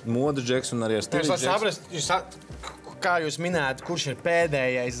papildina modes džeks un arī ar stiliņu džeks. Kā jūs minējāt, kurš ir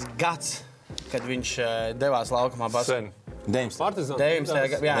pēdējais gads, kad viņš devās laukumā basketbolā? 19.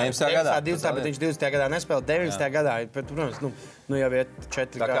 19. gadā. 20. bet viņš 20. gadā nespēlēja. 19. gadā, bet, protams, jau iet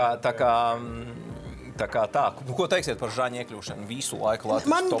 4 gadi. Tā. Ko teiksiet par Žaņa iekļūšanu visu laiku Latvijas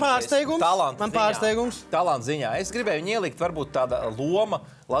Man pārsteigums. Talanta ziņā. Es gribēju viņu ielikt, varbūt tāda loma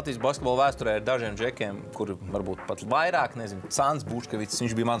Latvijas basketbola vēsturē ar dažiem džekiem, kuri varbūt pat vairāk, Sāns Buškevits,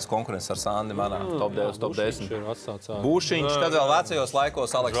 viņš bija mans konkurents ar Sandi manā top 10. Bušiņš, tad vēl vecajos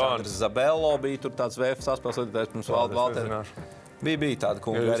laikos Aleksandrs Zabello bija tur tāds VF saspēles vadītājs pirms Valteri. Bija tāda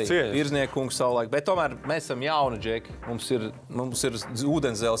kunga arī. Virznieku kungs savulaik, bet tomēr mēs esam jauni džeki. Mums ir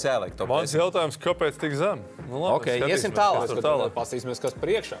Ūdenszeļļis jāliek top 10. Mans jautājums, kāpēc tik zem? Iesim tālāk. Pastīsimies, kas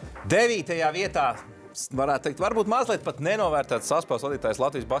priekšā. 9. vietā, varētu teikt, varbūt mazliet pat nenovērtēts saspēles vadītājs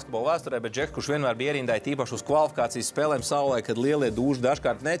Latvijas basketbola vēsturē, bet džeks, kurš vienmēr bija ierindāji tīpaši uz kvalifikācijas spēlēm savulaik, kad lielie dūži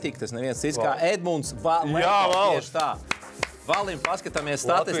dažkārt netika, tas neviens cits kā Edmunds tieši tā. Valim paskatāmies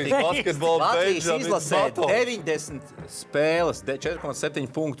statistiku. Latvijas izlasē 90 spēles, 4,7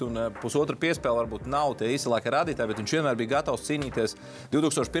 punktu un pusotru piespēli varbūt nav tie izcilākie rādītāji, bet viņš vienmēr bija gatavs cīnīties.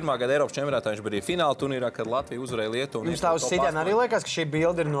 2001. gada Eiropas čempionātā viņš bija fināla turnīrā, kad Latvija uzvarēja Lietuvu. Jums tā uz sitienu arī liekas, ka šī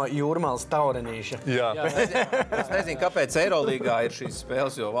bilde ir no Jūrmālas Taurenīša. Jā. Es nezinu, kāpēc Eirolīgā ir šīs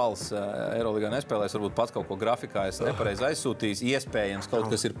spēles, jo valsts Eirolīgā nespēlēs. Varbūt pats kaut ko grafikā es nepareizi aizsūtījis. Iespējams, kaut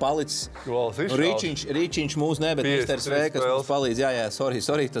kas ir palicis. Rīčiņš mūs ne, bet Mr. V, kas mums palīdz. Jā, sorry,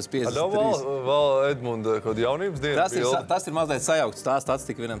 tas 53. Vēl Edmunda kaut jaunības dienas bilde. Tas ir mazliet sajaukts stāsts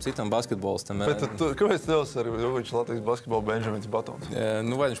tik vienam citam basketbolistam. Bet kāpēc tevs arī viņš Latvijas basketbola Benžamins Batons?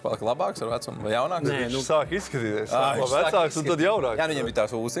 Vai viņš palika labāks ar vecumu vai jaunāks? Nē, viņš sāk izskatīties. Vecāks un tad jaunāks. Jā, viņam bija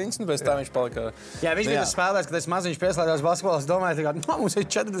tās ūsiņas, un pēc tā viņš palika... Jā, viņš bija tas spēlētājs, kad es maziņš pieslēdzos basketbolā, es domāju, mums ir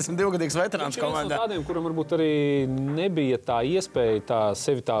 42-gadīgs veterāns komandā. Viņš ir tādiem, kuram varbūt arī nebija tā iespēja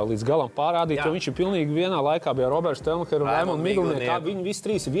sevi tā līdz galam pārādīt, jo viņš ir pilnīgi vienā laikā bija Roberts Telmkeru un Raimonda Miglinieka, viņi visi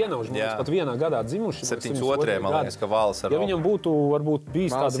trīs ir vienauži, man pat vienā gadā dzimuši. 72. man liekas, ka Valis ar Ja viņam būtu varbūt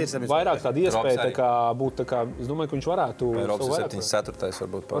bijis vairāk tāda iespēja, būt, es domāju, ka viņš varētu... Roks ir 74.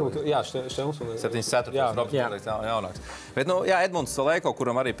 varbūt pārējais. Jā, Štelns. 74. Roks ir jaunāks. Bet, Edmunds Salēko,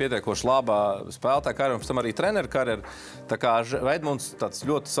 kuram arī pietiekoši labā spēlētāja karjera, un pēc tam arī treneru karjera. Tā kā Edmunds tāds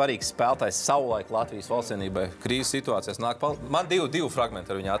ļoti svarīgs spēlētājs savulaik Latvijas valstsienībai krīzes situācijās nāk. Man divi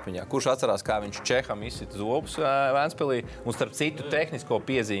fragmenti ar viņa atmiņā. Kurš atcerās, kā viņš Čeham izsita zobus Vēnspilī un starp citu tehnisko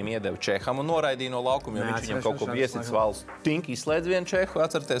piezīmi iedeva Čeham un noraidīja no laukuma, jo viņš viņam kaut ko iesits Valis. Tinki izslēdz vienu Čehu,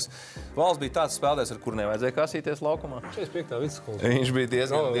 atcerieties. Valis bija tāds spēlētājs, ar kuru nevajadzēja kasīties laukumā. 45. vidusskolas. Viņš bija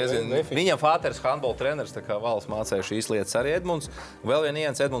diezgan viņam fāters handbola treneris, tā kā Valis mācēja šīs lietas arī Edmunds. Vēl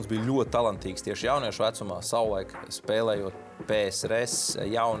viens Edmunds bija ļoti talantīgs tieši jauniešu vecumā, savulaik spēlējot PSRS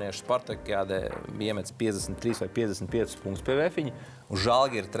jauniešu Spartakiādē, iemetis 53 vai 55 punktus pie Vefiņa. Un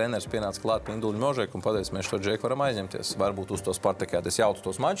Žalgiris treneris pienāca klāt pie Induļa Možēka un pateica, mēs šo Džeku varam aizņemties. Varbūt uz to Spartakiādē. Es jautu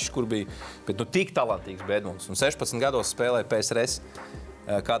tos mačus, kur bija, bet tik talantīgs bija Edmunds. Un 16 gados spēlēja PSRS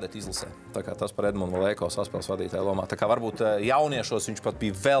kādēt izlasē. Tā kā tas par Edmundu Valēko saspēles vadītāju lomā. Tā kā varbūt jauniešos viņš pat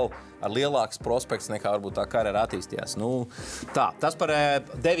bija vēl ar lielāks prospekts nekā varbūt tā karjera attīstījās. Tas par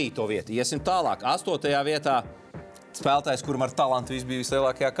 9. vietu. Iesim tālāk. 8. vietā spēlētājs, kuram ar talantu viss bija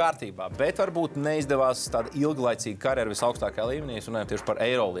vislielākajā kārtībā, bet varbūt neizdevās tāda ilglaicīga karjera visaugstākajā līmenī. Es runāju tieši par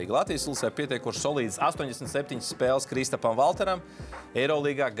Eirolīgu. Latvijas izlasē pietiekoši solīdas 87 spēles Kristapam Valteram.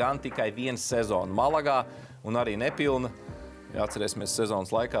 Eirolīgā gan tikai viena sezona Malagā un arī nepilna. Ja atcerēsimies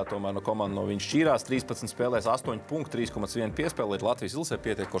sezonas laikā, tomēr komanda no viņš šķīrās. 13 spēlēs 8 punktu, 3,1 piespēle. Latvijas izlasē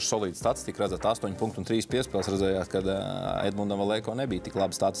pietiekoši solīda statistika. Redzat, 8 punktu un 3 piespēles redzējāt, kad Edmundam Valēko nebija tik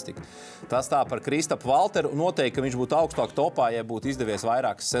laba statistika. Tas tā par Kristapu Valteru. Noteikti, ka viņš būtu augstāk topā, ja būtu izdevies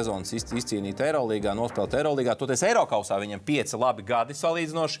vairākas sezonas izcīnīt Eirolīgā, nospēlēt Eirolīgā. Toties Eirokausā viņam 5 labi gadi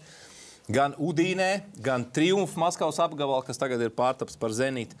salīdzinoši. Gan Udīnē, gan Triumfa Maskavas apgabala, kas tagad ir pārtaps par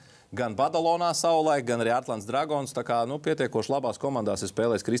Zenītu. Gan Badalonā savulaik, gan arī Atlants Dragons. Tā kā pietiekoši labās komandās ir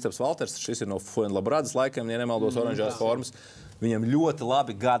spēlējis Kristaps Valters. Šis ir no Fuenlabradas laikiem, ja nemaldos oranžās formas. Viņam ļoti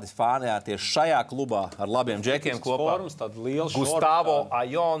labi gadi fānējā tieši šajā klubā ar labiem džekiem kopā. Gustavo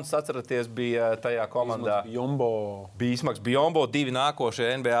Ajons, atceraties, bija tajā komandā. Bismaks Bijombo, 2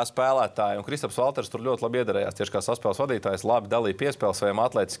 nākošie NBA spēlētāji. Un Kristaps Valters tur ļoti labi iedarējās. Tieši kā saspēles vadītājs labi dalīja piespēles saviem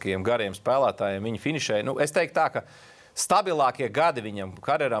atletiskajiem gariem spēlētājiem. Viņi finišēja. Es teiktu tā, ka stabilākie gadi viņam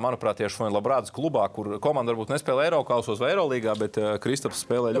karjerā, manuprāt, tieši Fuenlabradas klubā, kur komanda varbūt nespēlē Eirokausos vai Eirolīgā, bet Kristaps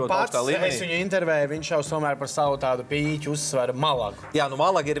spēlē ļoti augstā līmenī. Es viņu intervēju, viņš jau tomēr par savu tādu pīķu uzsveru Malagu. Jā,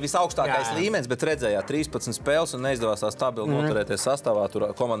 Malaga ir visaugstākais līmenis, bet redzējāt 13 spēles un neizdevās tā stabili noturēties sastāvā. Tur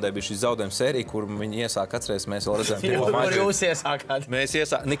komandai bija šis zaudējums sērija, kur viņi iesāka, atcerēs, mēs vēl redzējām pirmo maču. Kur jūs iesākāt? Mēs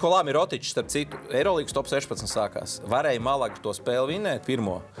iesākām. Nikolā Mirotičs, starp citu, Eirolīgas top 16 sākās. Varēja Malaga to spēli vinnēt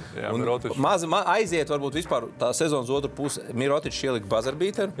pirmo. Jā, aiziet varbūt vispār tā sezonas otru pusi. Mirotičs ielika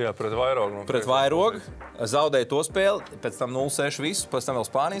buzerbīteru. Jā, pret Vairogu. Pret Vairogu. Zaudēja to spēli, pēc tam 0-6 visu, pēc tam vēl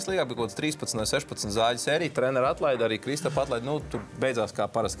Spānijas līgā, bija kaut kāds 13 vai 16 zāļu sērija. Treneri atlaida, arī Kristapu atlaida. Tur beidzās kā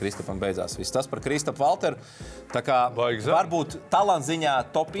parasti Kristapam beidzās viss. Tas par Kristapu Valteru. Tā kā varbūt talants ziņā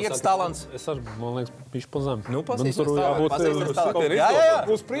top 5 talants. Es arī, man liekas, viņš pa zem. Pasīsies tālāk. Jā.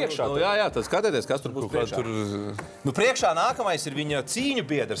 Būs priekšā. Jā, tad skatieties, kas tur būs priekšā. Priekšā nākamais ir viņa cīņu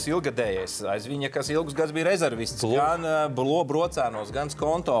biedrs, ilgadējais. Aiz viņa, kas ilgus gads bija rezervists. Gan Brocēnos, gan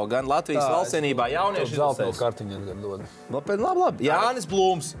Skonto, gan Latvijas valstsienībā jaunieši Zeltainu kartiņu dod. Labi. Jānis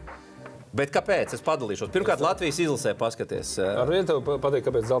Blūms. Bet kāpēc? Es padalīšos. Pirmkārt, Latvijas izlasē paskaties. Ar vienu tev pateikt,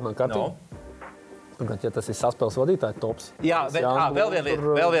 kāpēc zeltainu kartiņu? Ja tas ir saspēles vadītāja tops. Jā, vēl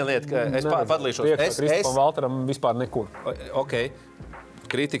viena lieta, ka es padalīšos. Kristapam Valteram vispār nekur. Ok.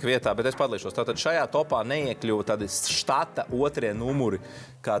 Kritika vietā, bet es padalīšos. Tātad šajā topā neiekļuva tādi štata otrie numuri,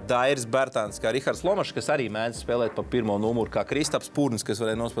 kā Dairis Bertāns, kā Rihards Lomašs, kas arī mēdz spēlēt pa pirmo numuru, kā Kristaps Pūrnis, kas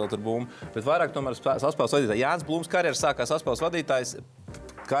varēja nospēlēt ar Būmu. Bet vairāk tomēr saspēles vadītāji. Jānis Blūms karjeras sākās saspēles vadītājs.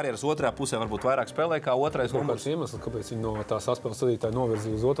 Karjeras otrā pusē varbūt vairāk spēlē kā otrais numurs. Kāds iemesls, kāpēc viņi no tā saspēles vadītāja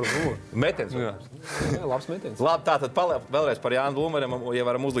novirzīja uz otro numuru? Metiens. Jā, labs metiens. Labi, tātad vēlreiz par Jānu Blūmu, ja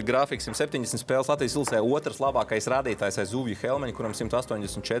varam uzlikt grafiku, 170 spēles Latvijas izlasē, otrs labākais rādītājs aiz Zuvju Helmeņa, kuram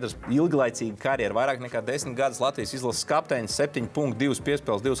 184 ilglaicīga karjera, vairāk nekā 10 gadus Latvijas izlases kapteinis, 7 punkti, 2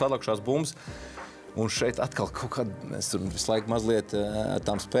 piespēles, 2 atlikušās bumbas. Un šeit atkal kaut kādā mēs tur visu laiku mazliet ar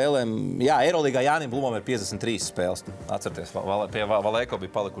tām spēlēm. Jā, Eirolīgā Jānim Blumam ir 53 spēles. Atcerieties, pie Valēko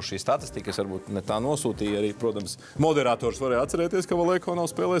bija palikuši šī statistika. Es varbūt ne tā nosūtīju arī, protams, moderators varēja atcerēties, ka Valēko nav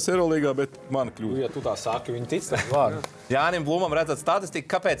spēlējis Eirolīgā, bet man kļūst. Ja tu tā saki, viņi tic tam vārdu. Jānim Blumam redzat statistiku.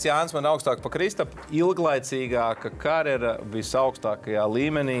 Kāpēc Jānis man augstāk pa Kristapu? Ilglaicīgāka karjera visaugstākajā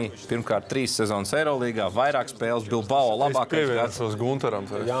līmenī. Pirmkārt, 3 sezonas Eirolīgā, vairāk spēles Bilbao, labākais gads. Guntaram.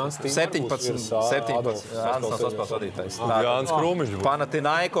 17 17. Saspēles vadītājs. Jānis Krūmiņš būs.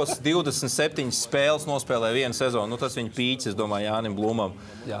 Panathinaikos 27 spēles nospēlē vienu sezonu. Nu, tas viņa pīķis, es domāju, Jānim Blumam.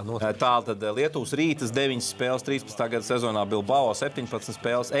 Tātad Lietuvas Rītas 9 spēles 13. gada sezonā, Bilbao 17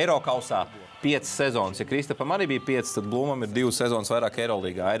 spēles, Eirokausā 5 sezonas. Ja Kristapam arī bija 5, tad Blumam ir 2 sezonas vairāk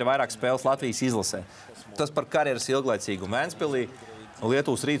Eirolīgā. Ir vairāk spēles Latvijas izlasē. Tas par karjeras ilglaicīgumu. Vēnspilī,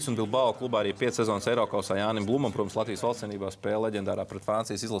 Lietuvas Rītas un Bilbao klubā arī 5 sezonas Eirokausā Jānim Blumam. Protams, Latvijas valstsienībā spēle leģendārā pret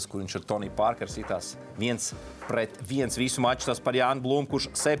Francijas izlasi, kur viņš ar Toniju Parkeru sitās 1-1 visu maču. Tas par Jānu Blumu,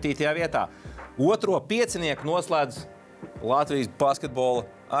 kurš 7. vietā. Otro piecinieku noslēdz Latvijas basketbola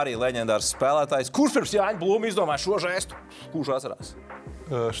arī leģendārs spēlētājs. Kurš pirms Jāņa Bluma izdomāja šo žestu? Kurš atcerās?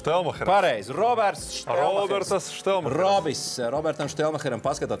 Štelmachers. Pareizi, Roberts Štelmachers. Robertam Štelmacheram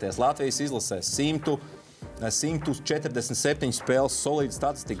paskatoties Latvijas izlasē 147 spēles, solīda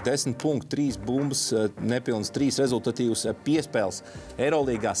statistika, 10 punktu, 3 bumbas, nepilnas 3 rezultatīvas piespēles.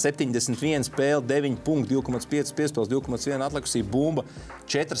 Eirolīgā 71 spēle, 9 punktu, 2,5 piespēles, 2,1 atlikusī bumba,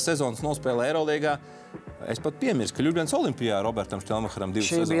 4 sezonas nospēlē Eirolīgā. Es pat piemirstu, ka Ļubļanas Olimpijā Robertam Štelmacheram 2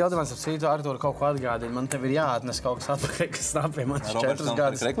 sezonas. Šī bilde man ap citu Arturu kaut ko atgādina. Man tev ir jāatnes kaut kas atpakaļ, kas snapja man 4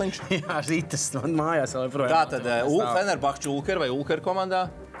 gadus. Jā, rītas man mājās vēl projām. Tātad Fenerbahča Ulker vai Ulker komandā.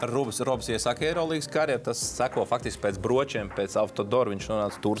 Robs iesaka Eirolīgas karjeru, tas seko faktiski pēc bročiem, pēc Avtodor viņš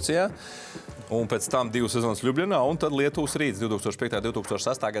nonāca Turcijā. Un pēc tam 2 sezonas Ļubļanā un tad Lietuvas Rītas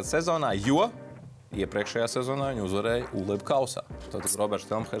 2005.–2006. gada sezonā, jo iepriekšējā sezonā viņi uzvarēja ULEB kausā. Tātad Roberts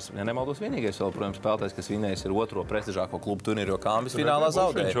Štelmachers, ja nemaldos, vienīgais vēl, protams, spēlētājs, kas vinējis ir otro prestižāko klubu turnīru, jo Kāmbis finālā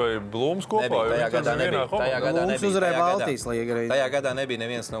zaudēja. Viņš vai Blums kopā? Tajā gadā nebija. Blums uzvarēja Baltijas līgu arī. Tajā gadā nebija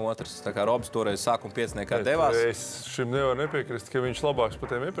neviens no otrs. Tā kā Robs toreiz sākuma pieciniekā devās. Es šim nevaru nepiekrist, ka viņš labāks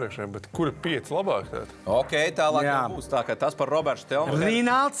par tiem iepriekšējiem, bet kuri 5 labāk tādi? Ok, tālāk būs. Tā kā tas par Robertu Štelmacheru.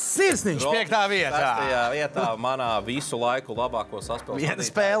 Rināls Sirsniņš 5. vietā. 6. vietā manā visu laiku labāko saspēles. Viena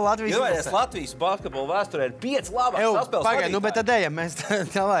spēle Latvijas. Latvijas basketbola vēsturē ir 5 labākas saspēles. Pagaid, bet tad ejam, mēs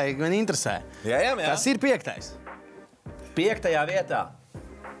tā vajag, man interesē. Jā. Kas ir 5. 5. vietā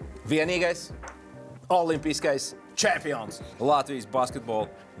vienīgais olimpiskais čempions Latvijas basketbola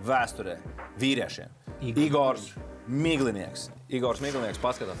vēsturē vīriešiem. Igors Miglinieks.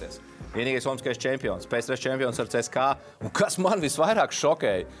 Paskatieties. Vienīgais olimpiskais čempions, PSRS čempions ar CSK. Un kas man visvairāk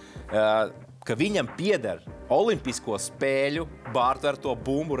šokēja, ka viņam pieder olimpisko spēļu bārtverto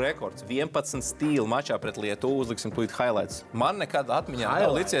bumbu rekords. 11 stīlu mačā pret Lietuvu, uzliksim tūlīt highlights. Man nekad atmiņā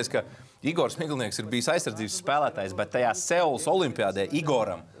nav licies, ka Igors Miglinieks ir bijis aizsardzības spēlētājs, bet tajā Seulas olimpiādē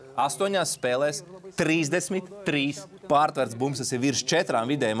Igoram 8 spēlēs 33 pārtverts bumbas, tas ir virs 4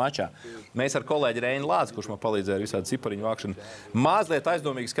 vidēji mačā. Mēs ar kolēģi Reini Lāci, kurš man palīdzēja ar visādu cipariņu vākšanu, mazliet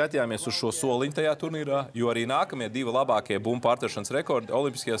aizdomīgi skatījāmies uz šo soliņu tajā turnīrā, jo arī nākamie 2 labākie bumbu pārtveršanas rekordi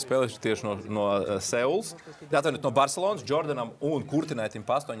olimpiskajās spēlēs ir tieši no Seulas, no Barcelonas, Jordanam un Kurtinētim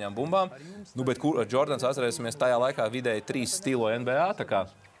pa 8 bumbām. Nu, bet Jordans, atcerēsimies, tajā laikā vidēji 3 stilo NBA, tā kā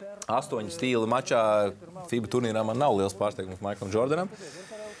 8 stili mačā FIBA turnīrā man nav liels pārsteigums Maiklam Jordanam.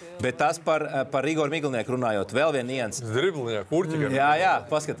 Bet tas par Igoru Miglinieku runājot, vēl vien nians. Dribliņā, kurķigam. Jā,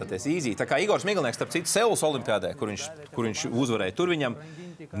 paskatieties, easy. Tā kā Igors Miglinieks, starp citu, Seulas olimpiādē, kur viņš uzvarēja, tur viņam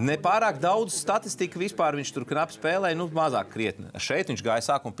nepārāk daudz statistika vispār, viņš tur knapi spēlēja, mazāk krietni. Šeit viņš gāja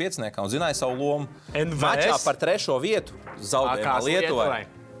sākuma pieciniekā un zināja savu lomu. Mačā par 3. vietu zaudējumā Lietuvai.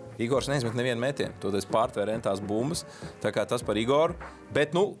 Igors neizmet nevienu metienu, toties pārtvēra entās bumbas, tā kā tas par Igoru.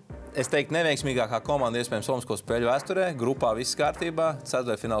 Bet, es teiktu, neveiksmīgākā komanda iespējams olimpisko spēļu vēsturē, grupā viss kārtībā,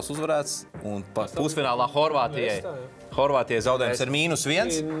 ceturtdaļfināls uzvarēts un pusfinālā Horvātijai zaudējums ar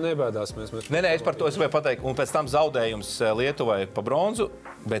 -1. Nebēdās mēs. Nē, es par to gribēju pateikt. Un pēc tam zaudējums Lietuvai pa bronzu,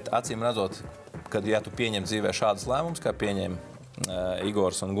 bet acīm redzot, kad ja tu pieņem dzīvē šādas lēmumus, kā pieņem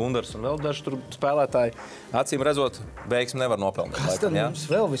Igors un Guntars un vēl daži tur spēlētāji, acīm redzot, veiksmi nevar nopelnīt. Kas tad mums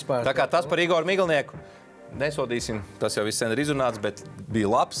vēl vispār? Tā kā tas par Igoru Miglinieku nesodīsim, tas jau viss sen ir izrunāts, bet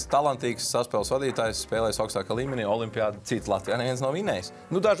bija labs, talantīgs saspēles vadītājs, spēlējis augstākā līmenī, olimpiāda, cits Latvijā neviens nav vinējis.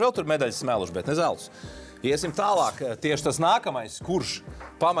 Daži vēl tur medaļas smeluši, bet ne zeltus. Iesim tālāk, tieši tas nākamais, kurš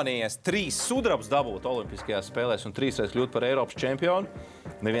pamanījies 3 sudrabus dabūt olimpiskajās spēlēs un 3 reiz kļūt par Eiropas čempionu.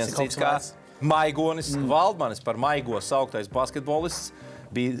 Neviens cits kā Maigonis Valdmanis, par Maigo sauktais basketbolists,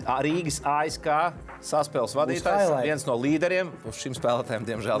 bija Rīgas ASK saspēles vadītājs, viens no līderiem. Uz šim spēlētājiem,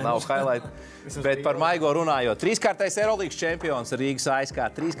 diemžēl, nav highlight. Bet par Maigo runājot, 3-kārtais Eirolīgas čempions Rīgas ASK,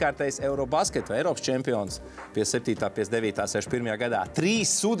 3-kārtais Eurobasketu Eiropas čempions 57., 59., 61. gadā. 3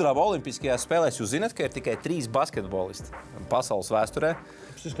 sudraba olimpiskajās spēlēs. Jūs zināt, ka ir tikai 3 basketbolisti pasaules vēsturē.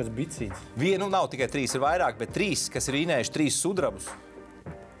 Tas kāds bicīts. Nav tikai 3, ir vairāk, bet 3, kas ir vinējuši 3 sudrabus.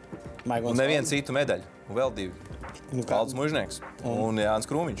 Un nevienu citu medaļu. Un vēl 2. Valdes Mužnieks. un Jānis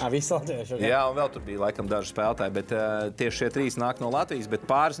Krūmiņš. Visi latvieši. Okay. Jā, un vēl tur bija laikam daži spēlētāji, bet tieši šie 3 nāk no Latvijas, bet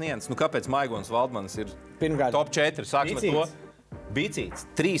pāris nianses. Nu, kāpēc Maigons Valdmanis ir Pirmkārt, top 4? Sāksim ar to. Bicīts,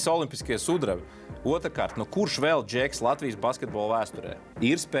 3 olimpiskie sudrabi. Otrakārt, no kurš vēl džeks Latvijas basketbola vēsturē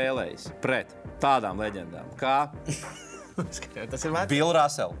ir spēlējis pret tādām leģendām kā tas ir vērts. Bill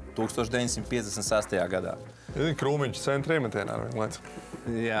Russell 1956. gadā. Krūmiņš centra iemetienā ar viņu lēc.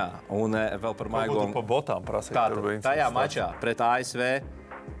 Jā, un vēl par Maigonu. Pa botām prasīt. Tātad, tajā mačā pret ASV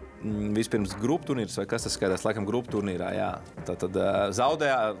vispirms grupu turnīrs, vai kas tas skaitās? Laikam grupu turnīrā, jā. Tātad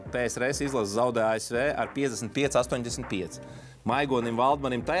zaudēja, PSRS izlase zaudēja ASV ar 55-85. Maigonim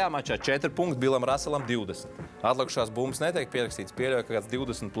Valdmanim tajā mačā 4 punkti, Billam Russellam 20. Atlikušās bumbas netiek pierakstīts. Pieļauju, ka kāds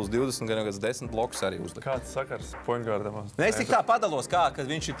 20 plus 20, gan kāds 10 blokus arī uzdod. Kāds sakars pointgārdam? Es tik tā padalos, kad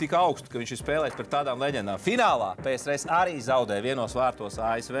viņš ir tik augsts, ka viņš ir spēlējis par tādām leģendām. Finālā PSRS arī zaudēja vienos vārtos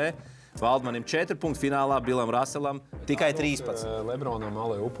ASV. Valdmanim 4 punkti finālā, Billam Russellam tikai 13. Lebronam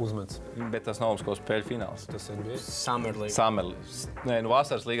alē upu uzmets. Bet tas nav Olimpisko spēļu fināls. Tas ir bijis. Summer League. Summer League. Nē,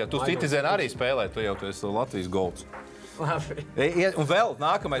 vasaras līgā. Tu Citizen arī spēlē, tu esi Latvijas golds. Labi. Un vēl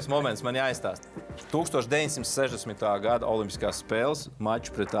nākamais moments man jāizstāst. 1960. gada Olimpiskās spēles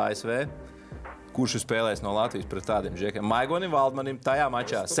maču pret ASV. Kurš ir spēlējis no Latvijas pret tādiem džekiem? Maigonim Valdmanim tajā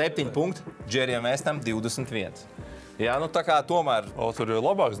mačā 7 punkti, Džerijam Vestam 21. Jā, nu tā kā tomēr... Tur jau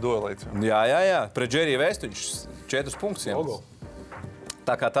labāks duelīts. Jā. Pret Džeriju Vestu viņš 4 punktus iemet.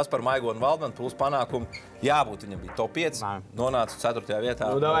 Tā kā tas par Maigonu Valdmanu plus panākumu jābūt viņam bija top 5. Nonāca 4. vietā.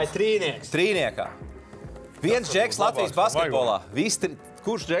 Nu, davai trīnieks. Trīniekā. Viens džeks Latvijas basketbolā.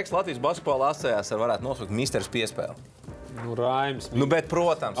 Kurš džeks Latvijas basketbolā asociējās ar varētu nosaukt misteris piespēli? Nu, Raims. Nu, bet,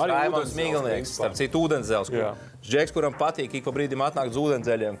 protams, Arī Raimons Miglnieks, starp citu Ūdenszeļļi. Džeks, kuram patīk ik pa brīdim atnākt uz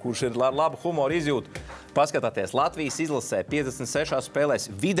Ūdenszeļļiem, kurš ir ar labu humoru izjūtu. Paskatāties, Latvijas izlasē 56 spēlēs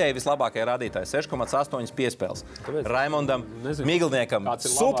vidēji vislabākie rādītāji, 6,8 piespēles. Raimondam Miglniekam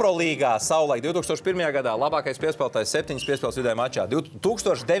Suprolīgā savulaik 2001. gadā labākais piespēlētājs 7 piespēles vidēji mačā.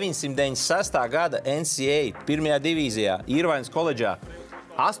 1996. gada NCAA pirmajā divīzijā Irvainas koledžā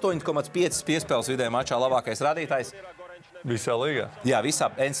 8,5 piespēles vidēji mačā labākais rādītājs. Visā līgā? Jā, visā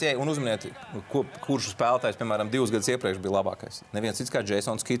NCAA. Un uzminiet, kurš spēlētājs, piemēram, 2 gadus iepriekš bija labākais. Neviens cits kā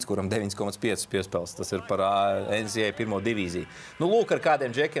Jasons Kits, kuram 9,5 piespēles. Tas ir par NCAA pirmo divīziju. Nu, lūk, ar kādiem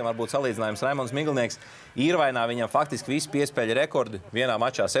džekiem var būt salīdzinājums. Raimons Miglnieks Irvainā viņam faktiski visi piespēļu rekordi. Vienā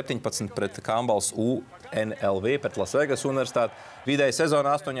mačā 17 pret Kambals UNLV, pret Las Vegas universitāti. Vidēji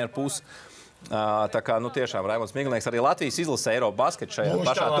sezonā 8,5. Tā kā, nu tiešām, Raimons Miglnieks arī Latvijas izlasē Eiropas basketu šajā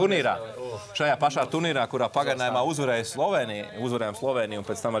pašā turnīrā, kurā pagarinājumā uzvarējām Sloveniju un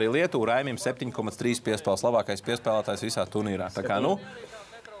pēc tam arī Lietuvu. Raimim 7,3 piespēles, labākais piespēlētājs visā turnīrā. Tā kā, nu,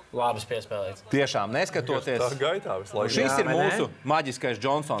 labas piespēlētas. tiešām, neskatoties. Tā gaitā visu laiku. Šis ir mūsu maģiskais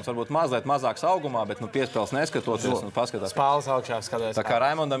Džonsons, varbūt mazliet mazāks augumā, bet piespēles neskatoties un paskatās. Spāles augšā skaties. Tā kā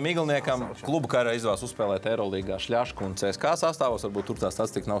Raimondam Miglniekam klubu karā izdevās uzspēlēt Eirolīgā Šļašku un CSK sastāvos, varbūt tur tā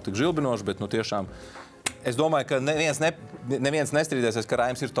statistika nav tik žilbinoša, bet tiešām es domāju, ka neviens nestrīdēsies, ka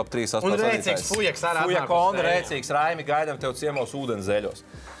Raims ir top 3 Un rēcīgs Fujaks arī Fuja konda, rēcīgs Raimi, gaidām tev ciemos Ūdenszeļļos.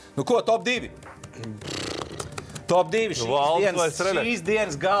 Nu ko, top 2? Top 2 šīs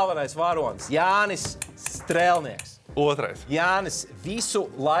dienas galvenais varonis Jānis Strēlnieks. Otrais. Jānis visu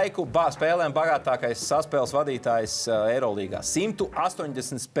laiku spēlēm bagātākais saspēles vadītājs Eirolīgā.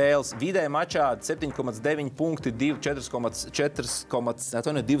 180 spēles, vidēji mačā 7,9 punkti,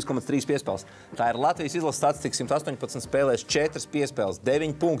 2,3 piespēles. Tā ir Latvijas izlases statistika, 118 spēlēs, 4 piespēles,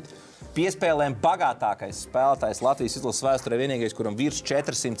 9 punkti. Piespēlēm bagātākais spēlētājs Latvijas izlases vēsturē, vienīgais, kuram virs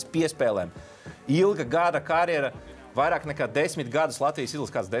 400 piespēlēm. Ilga gada karjera, vairāk nekā 10 gadus Latvijas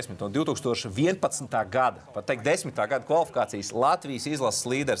izlases, kāds 10, no 2011. gada, pat teikt 10. gada kvalifikācijas Latvijas izlases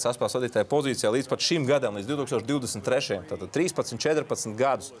līderis saspēles vadītāja pozīcijā līdz pat šim gadam, līdz 2023. Tātad 13-14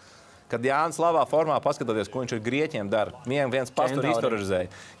 gadus. Kad Jānis labā formā, paskatoties, ko viņš ar grieķiem dara, viens pastur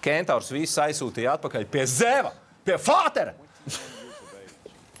izturizēja. Kentaurs viss aizsūtīja atpakaļ pie Zeva, pie Fātera.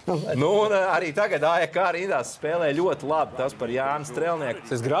 Nu, un arī tagad AEK rindās spēlē ļoti labi. Tas par Jāņa Strēlnieku.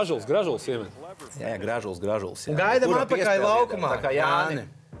 Tas gražuls iemet. Jā, gražuls. Gaidām atpakaļ laukumā. Tā kā Jāni,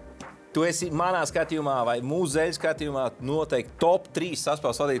 tu esi manā skatījumā vai mūsu zeļu skatījumā noteikti top 3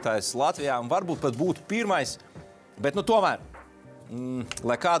 saspēles vadītājs Latvijā un varbūt pat būtu pirmais. Bet, nu, tomēr,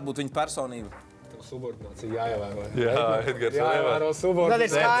 lai kāda būtu viņa personība. Subordinācija jāievēro. Jā, Edgars jāievēro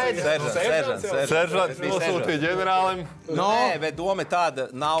subordinācija. Tad ir skaidrs. Seržants nosūtīja ģenerālim. Nē, bet doma tāda,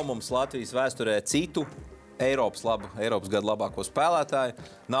 nav mums Latvijas vēsturē citu Eiropas gadu labāko spēlētāju.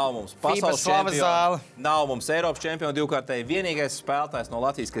 Nav mums pasaules čempionu. Nav mums Eiropas čempionu divkārtēji. Vienīgais spēlētājs no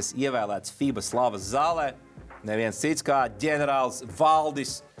Latvijas, kas ievēlēts FIBA slavas zālē. Neviens cits kā ģenerālis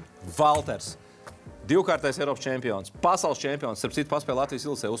Valdis Valters. Divkārtais Eiropas čempions, pasaules čempions, starp citu paspēja Latvijas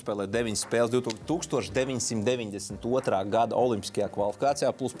izlasē uzspēlēt 9 spēles 1992. gada olimpiskajā kvalifikācijā,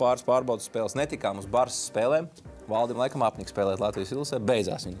 plus pāris pārbaudas spēles netikām uz Barsas spēlēm. Valdim laikam apnika spēlēt Latvijas izlasē,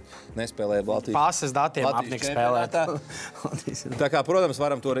 beidzās viņi nespēlēja Latvijas. Pases datiem apnika spēlēt. Tā kā, protams,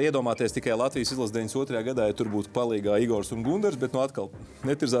 varam to arī iedomāties tikai Latvijas izlases 92. gadā, ja tur būtu palīgā Igors un Guntars, bet atkal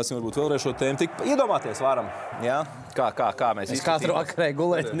netirzāsim varbūt vēlreiz šo tēmu. Tik iedomāties varam, jā? Kā mēs Es katru vakarēju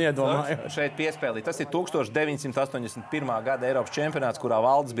gulēt un iedomāju. Šeit piespēlīt. Tas ir 1981. gada Eiropas čempionāts, kurā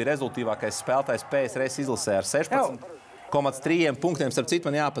Valdis bija rezultīvākais spēlētājs PSRS izlasē ar 16,3 punktiem. Starp citu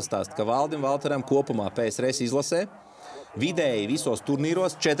man jāpastāst, ka Valdim Valteram kopumā PSRS izlasē vidēji visos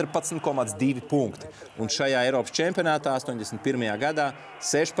turnīros 14,2 punkti. Un šajā Eiropas čempionātā 81. gadā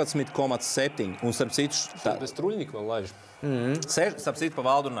 16,7. Un starp citu... Bez Truļņika vēl laiž. Starp citu pa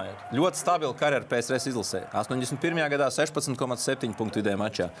Valdu runājot. Ļoti stabila karjera PSRS izlasē. 81. gadā 16,7 punktu vidēji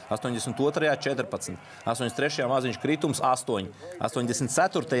mačā. 82. 14. 83. maziņš kritums 8.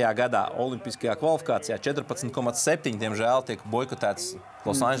 84. gadā olimpiskajā kvalifikācijā 14,7. Diemžēl tiek boikotēts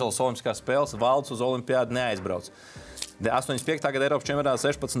Losandželas olimpiskās spēles. Valds uz olimpiādu neaizbrauc. 85. gada Eiropas čempionātā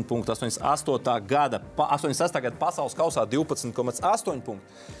 16 punkti, 88. gada pasaules kausā 12,8 punkti.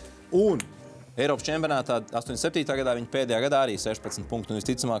 Un Eiropas čempionātā 87. gadā viņa pēdējā gadā arī 16 punkti. Un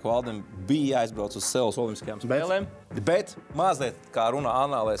visticamāk Valdim bija jāizbrauc uz Seulas olimpiskajām spēlēm. Bet mazliet, kā runā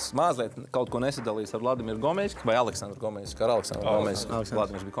anālēs, mazliet kaut ko nesadalīs ar Vladimiru Gomejsku vai Aleksandru Gomejsku, kā ar Aleksandru Gomejsku.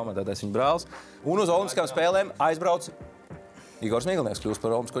 Vladimirs bija komentētājs, viņa brālis. Un uz olimpiskajām spēlēm aizbrauc Igors Miglinieks, kļūst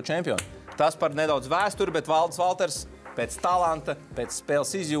par olimpisko čempionu. Tas par nedaudz vēsturi, bet Valdis Valters pēc talanta, pēc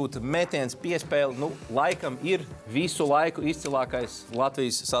spēles izjūta, metiens, piespēle, laikam ir visu laiku izcilākais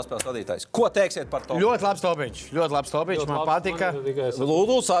Latvijas saspēles vadītājs. Ko teiksiet par to? Ļoti labs topiņš, man patika. Man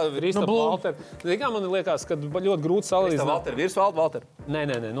liekas, ka ļoti grūti salīdzināt. Valter, virs Valter? Nē,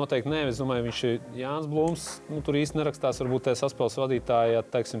 noteikti nē. Es domāju, viņš ir Jānis Blūms. Tur īsti nerakstās, varbūt tie saspēles vadītāji, ja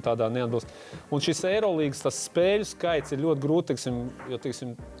teiksim, tādā neatbilst. Un šis Eirolīgas, tas spēļu skaits ir ļoti grūti, jo,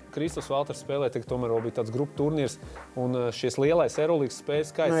 Kristus Valters spēlē, tomēr vēl bija tāds grupu turnīrs, un šis lielais Eirolīgas spēļu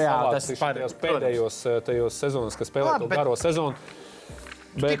skaits savāks pēdējos tajos sezonas, kas spēlē to garo sezonu.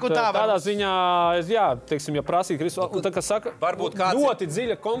 Bet tādā ziņā, ja prasīt Kristus Valters, tā kā saka, ļoti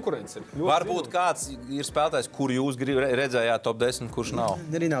dziļa konkurence. Varbūt kāds ir spēlētājs, kur jūs redzējāt top 10, kurš nav?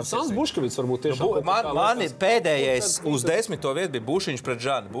 Sans Buškavits varbūt tiešām. Man pēdējais uz 10. vietu bija Bušiņš pret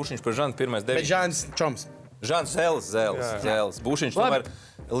Žani. Pirmais Bet Žāns Čoms. Žāns Zēles. Bušiņš tomēr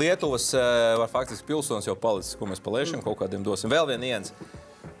Lietuvas faktiski pilsonis jau palicis, ko mēs paliešiem kaut kādiem dosim. Vēl viens.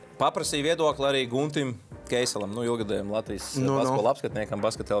 Paprasīja viedokli arī Guntim Keiselam, ilgadējiem Latvijas basketbola apskatniekam,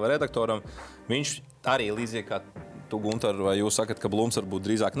 Basket LV redaktoram. Viņš arī līdzīgi kā tu, Guntar, vai jūs sakat, ka Blums varbūt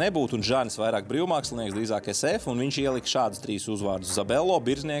drīzāk nebūtu, un Žānis vairāk brīvmākslinieks, drīzāk SF, un viņš ielika šādus 3 uzvārdus. Zabello,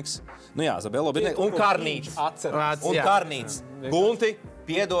 Birznieks, un Karnīts. Gunti,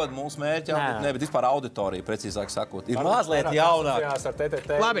 piedod mūsu mērķi, bet vispār auditorija, precīzāk sakot. Ir mazliet jaunāk.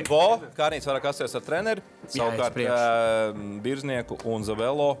 Labi. Karnīts vairāk asociēs ar treneri, savukārt Birznieku un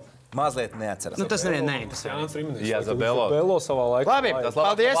Zabello mazliet neatceras. Tas nevien neinteresē. Jā, Zabello savā laikā. Labi,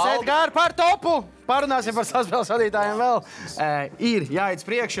 paldies, Edgars, par topu. Parunāsim par saspēles vadītājiem vēl. Ir jāiet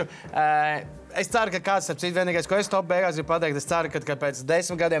priekšu. Es ceru, ka kāds, vienīgais, ko es topu beigās gribu pateikt, es ceru, ka pēc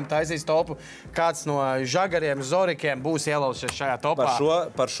 10 gadiem taisīs topu, kāds no žagariem, zorikiem būs ielauzies šajā topā.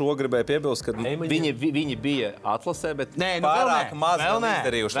 Par šo gribēju piebilst, ka viņi bija atlasē, bet pārāk maz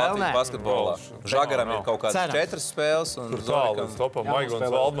izdarījuši Latvijas basketbolā. Žagaram ir kaut kādas 4 spēles. Tur tālu uz topam Maigons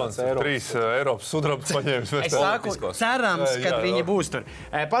Valdmans 3 Eiropas sudrabas paņēmis. Es saku, cerams, ka viņi būs tur.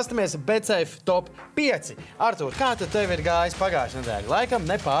 Pastamies BCF top 5. Artūr, kā tad tev ir gājis pagājušajā nedēļā? Laikam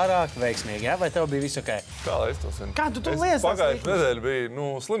nepārāk veiksmīgi, ja? Vai tev bija viss ok? Kā lai es to zinu? Kā tu liec? Pagājušajā nedēļā bija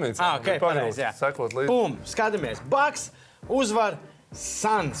slimnīcā. Pareizi, jā. Sekot līdzi. Bum, skatāmies. Baks uzvar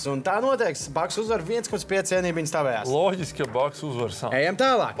Sans. Un tā noteikti Baks uzvar 1,5 cienībiņas tavējās. Loģiski, ka Baks uzvar Sans. Ejam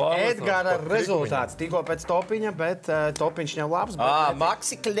tālāk. Edgara rezultāts tikko pēc topiņa, bet topiņš jau labs.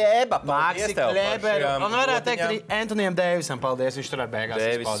 Maksi Klēba. Un varētu teikt arī Antonijam Dēvisam. Paldies, viņš tur beigās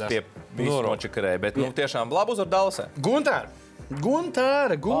izpaudās. Dēvis pie visu nočakarēja, bet tiešām labu uzvar Dallasē.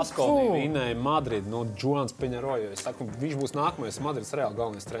 Guntara, Baskovī vinēja Madrid, Džuans Peņarojo. Es saku, viņš būs nākamais Madrids reāli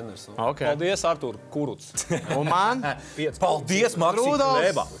galvenais treneris. Paldies, Artūr Kuruts. Un man? Paldies, Maksi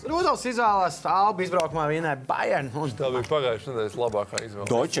Klēba. Rūdolfs izvēlās Alba izbraukumā vinēja Bayern. Tā bija pagājušajā nedēļas labākā izvēle.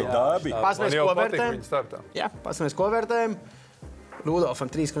 Deutsche Derby. Man jau patīk viņa startā. Jā, pasamies, ko vērtējam. Rūdolfam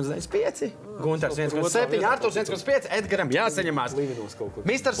 3,95, Guntars 1,7, Artūrs 1,5, Edgaram jāsaņemās.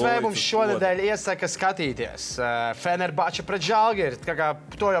 Misters Vēbums šonedēļ iesaka skatīties Fenerbahče pret Žalgiri.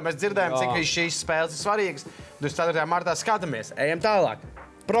 To jau mēs dzirdējām, cik šīs spēles ir svarīgas. 24. martā skatāmies. Ejam tālāk.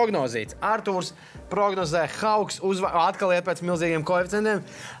 prognozīts. Artūrs prognozē Hauks uzvar, atkal iet pēc milzīgiem koeficientiem.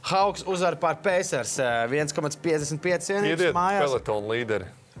 Hauks uzvar pār Pacers 1,55 Iediet mājās. pelotonu līderi.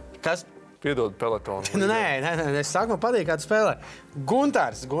 Kas? Piedod pelotonu Nu, līderi. nē, es saku, man patīk, kā tu spēlē.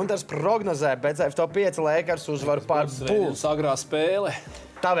 Guntars prognozē BCF top 5 Lakers uzvaru pār Bulls. Agrā spēle.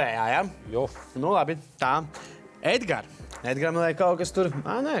 Tavējā, ja? Jo. Nu, labi, tā. Edgaram liek kaut kas tur.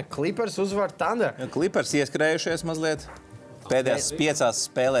 Nē, Clippers uzvar Thunder. Clippers ieskrējušies mazliet. Pēdējās 5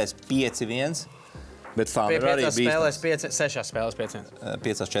 spēlēs 5-1. Bet Thunder arī bija 6 spēlēs 5.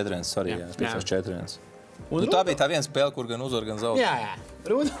 5-4, sorry, jā, 5-4. Un Tā bija tā viena spēle, kur gan uzvar, gan zaudē. Jā.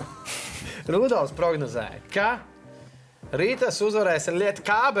 Rūdolfs prognozēja, ka Rītas uzvarēs ar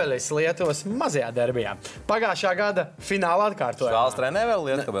Lietkabelis Lietuvas mazajā derbijā. Pagājušā gada fināla atkārtojumā. Štāls trenē vēl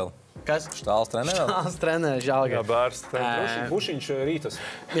Lietkabeli? Kas? Štāls trenē vēl? Štāls trenē, žēlgā. Jā, bērns. Bušiņš Rītas.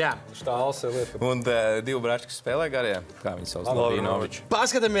 Jā. Štāls Lietkabeli. Un 2 brāļi, kas spēlē garajā. Kā viņi sauc? Lavinoviči.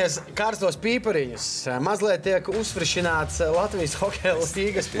 Paskatāmies karstos pīpariņus. Mazliet tiek uzfrišināts Latvijas hokeja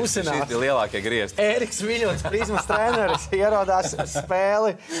līgas pusfināls. Šī ir lielākie griezti. Ēriks Viļots, Prismas treneris, ierodās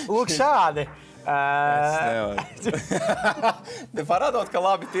spēli. Lūk šādi. Te parādot, ka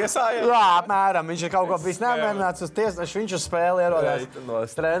labi tiesāja. Jā, apmēram. Viņš ir kaut ko bijis neapmierināts uz tiesnešu. Viņš uz spēli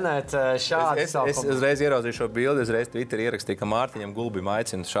ierodās trenēt šādi. Es uzreiz ieraudzīju šo bildi, uzreiz Twitter ierakstīju, ka Mārtiņam Gulbim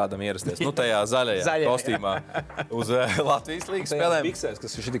aicina šādam ierasties. Nu, tajā zaļajā kostīmā uz Latvijas līgas spēlēm. Fiksēs,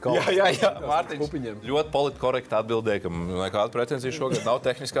 kas ir šī kaut Jā. Mārtiņš ļoti politkorekti atbildēja, ka nekāda pretenzija šogad nav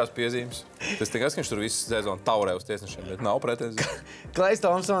tehniskās piezīmes. Tas tikai, ka viņš tur visu sezonu taurē uz tiesnešiem, bet nav pretenzija. Klais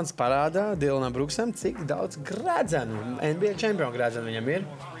Tomsons parādā Dilanam Bruksam, cik daudz gredzenu, NBA čempionu gredzenu viņam ir.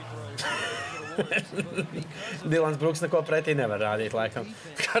 Dilans Bruks neko pretī nevar rādīt, laikam.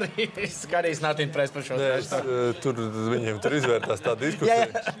 Karīs Natīna pres par šo tieši. Tur viņiem tur izvērtās tā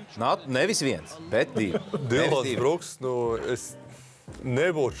diskusija. Nevis viens, bet 2. Dilans Bruks, es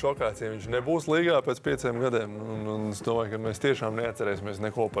nebūtu šokāts, ja viņš nebūs līgā pēc 5 gadiem. Un es domāju, ka mēs tiešām neatcerēsimies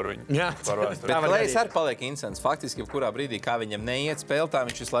neko par viņu. Jā. Par vēsturi. Bet Klejs arī paliek incents. Faktiski, kurā brīdī, kā viņam neiet spēle, tā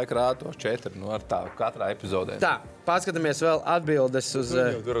viņš visu laiku rāda tos 4, ar tā katrā epizodē. Tā, paskatāmies vēl atbildes uz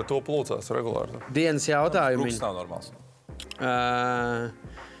Tur ar to plūcās regulāri. dienas jautājumu. Bruks nav normāls.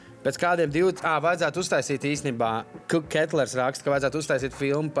 Pēc kādiem vajadzētu uztaisīt īstenībā, Ketlers raksta, ka vajadzētu uztaisīt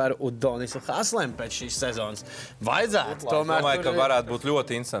filmu par Udonisu Haslem pēc šīs sezonas. Vajadzētu. Tomēr, domāju, ka varētu būt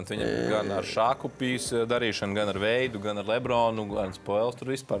ļoti interesanti. Viņam gan ar šāku pīs darīšanu, gan ar veidu, gan ar Lebronu, gan spoils tur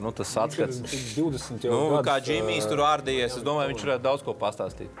vispār. Tas atskats. 20 jau gadus. Kā Džimijs tur ārdījies, es domāju, viņš varētu daudz ko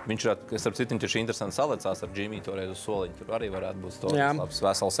pastāstīt. Viņš varētu, kas ar citim tieši interesanti salecās ar Džimiju toreiz uz soliņu. Tur arī varētu būt labs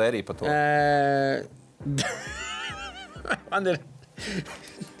vesela sērija par to. Man ir...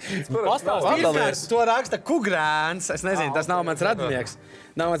 Pastāstīs, to raksta Kugrāns. Es nezinu, tas nav mans radinieks.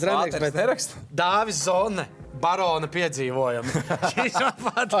 Nav mans radinieks, bet Dāvis Zone. Barona piedzīvojumi. Šis man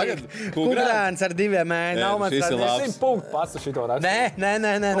patīk. Kugrāns ar 2 mēnešiem. Nav mans radnieks. 100 punktu pats ar šito rakstu. Nē,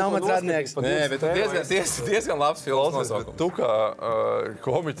 nav mans radnieks. Nē, bet diezgan labs filmas nosaukums. Tu kā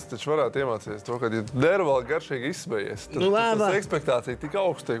komiķis taču varētu iemācīties to, ka, ja dervāli garšīgi izsmējies, tad tas ekspektācija tik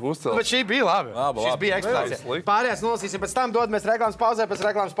augstu tiek uzcelta. Bet šī bija labi. Šis bija ekspektācija. Pārējās nolasīsim, pēc tam dodamies reklāmas pauzē, pēc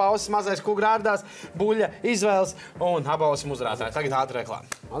reklāmas pauzes mazais kugrārdās, buļļa izvēles un abalsim uzrādātāji. Tagad ātri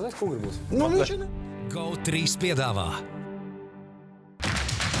reklāma. Mazais kugri būs. Nu, viņš ir... GO3 piedāvā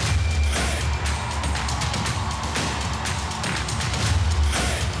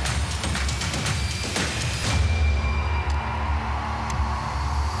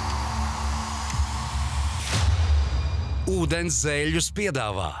Ūdenszeļļus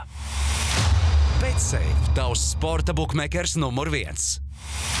piedāvā Betsafe, tavs sporta bukmekers numur 1.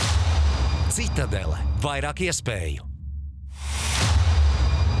 Citadele, vairāk iespēju.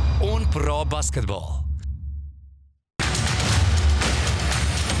 Un Pro basketbolu.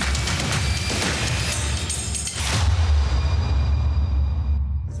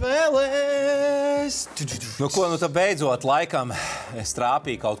 Vēlēs! Nu, ko, nu, tad beidzot, laikam, es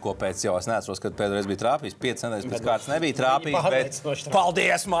trāpīju kaut ko pēc, jau es neatceros, kad pēdējais bija trāpījis, 5 nedēļas pēc kārtas nebija trāpījis, bet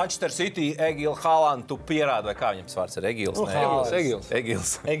paldies, Manchester City, Egil Haaland, tu pierādi, vai kā viņam vārds ir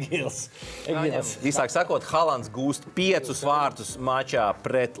Egils? Egils. Īsāk sakot, Haalands gūst 5 vārtus mačā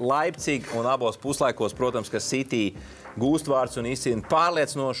pret Leipzig, un abos puslaikos, protams, ka City gūst vārtus un izcīna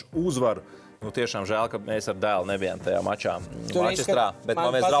pārliecinošu uzvaru. Nu, tiešām žēl, ka mēs ar dēlu nebijām tajā mačā Manchesterā, bet man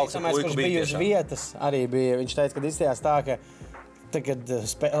mēs draugs ar puiku bija uz vietas arī bija. Viņš teica, ka izstājās tā, ka kad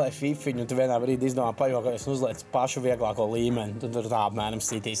spēlē fifiņu, tu vienā brīdī izdomā pajokoties un uzliec pašu vieglāko līmeni. Tu tur tā apmēram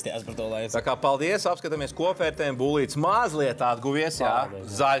sitīsties par to lietu. Tā kā paldies, apskatāmies kopvērtējumu, bulīts mazliet atguvies, jā.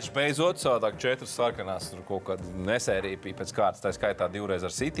 Zaļš beidzot, savādāk 4 sarkanās, tur kaut kāda nesērija bija pēc kārtas, tā skaitā 2 reiz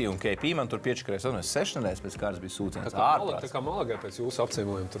ar City un KP, man tur piečakarēs, 6 nedēļas pēc kārtas bija sūciens ārprāts. Tā kā Malagai pēc jūsu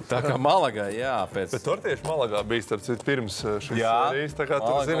apceļojuma tur. Tā kā Malagai, jā, pēc... Bet tur tieši Malagā bija, starp citu, pirms šīs sērijas, tā kā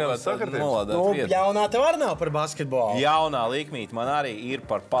tur zināms sakartības. Nu, jaunā tev arī nav par basketbolu. Jaunā likmīte man arī ir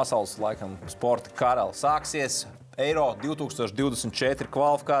par pasaules, laikam, sporta karali. Sāksies Eiro 2024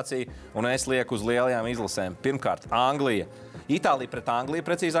 kvalifikācija, un es lieku uz lielajām izlasēm. Pirmkārt, Anglija. Itālija pret Angliju,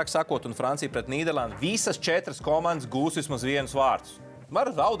 precīzāk sakot, un Francija pret Nīderlandi. Visas 4 komandas gūs vismaz 1 vārtus.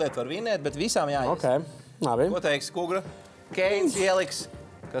 Var zaudēt, var vinēt, bet visām jāies. Ok, labi. Ko teiks, Kugra? Keins ieliks.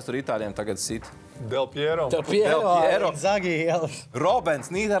 Kas tur Itāļiem tagad sit? Del Piero. Del Piero. Zagi ieliks. Robens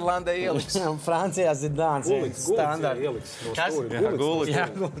Nīderlandē ieliks. Francijā Zidāns ieliks. Standarti. Ieliks no Kas? stūri. Gulits. Jā,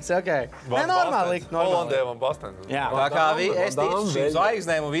 gulits, ok. Nē, normāli likt. Holandē man Bastens. Jā. Tā kā es ticu šīm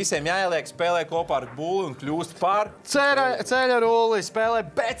zvaigznēm un visiem jāieliek spēlē kopā ar Bulli un kļūst par... Ceļa rulli spēlē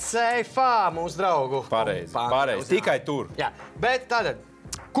BetSafe mūsu draugu. Pareizi. Tikai tur. Jā, bet tātad,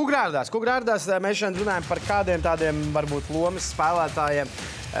 Kugrārdās mēs šodien runājam par kādiem tādiem, varbūt, lomas spēlētājiem,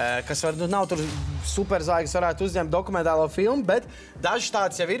 kas nav tur superzvaigznes, varētu uzņemt dokumentālo filmu, bet dažas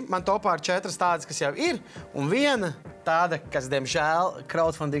tādas jau ir. Man topā ir 4 tādas, kas jau ir, un viena tāda, kas, diemžēl,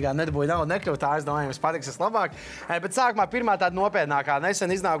 crowdfundingā nedabūja naudu, nekļūt. Tā, es domāju, jums patiks labāk. Bet sākumā pirmā tāda nopietnākā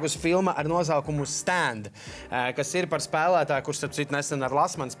nesen iznākusi filma ar nosaukumu Stand, kas ir par spēlētāju, kurš, starp citu, nesen ar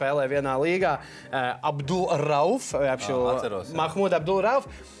Lasmanu spēlē vienā līgā, Abdul-Rauf, Mahmud Abdul-Rauf.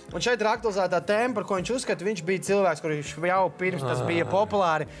 Un šeit ir aktualizētā tēma, par ko viņš uzskata. Viņš bija cilvēks, kurš jau pirms tas bija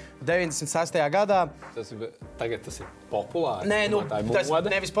populāri 96. gadā. Tagad tas ir populāri. Nē, nu, tas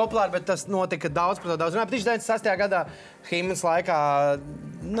nevis populāri, bet tas notika daudz par to daudz runāt. Bet viņš 96. gadā himnas laikā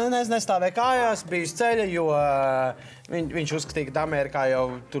nestāvēja kājās, bija uz ceļa, jo viņš uzskatīja, ka Amerikā jau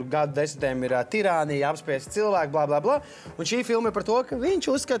tur gadu desmitiem ir tirānija, apspiesti cilvēki, blā, blā, blā. Un šī filma ir par to, ka viņš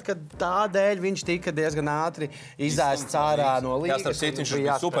uzskata, ka tādēļ viņš tika diezgan ātri izēsts ārā no līgas. Jā, starp citu, viņš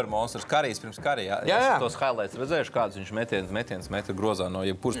bija supermonstrs, karīs pirms karī. Jā. Es tos highlights redzējuši, kādus viņš metienus meta grozā no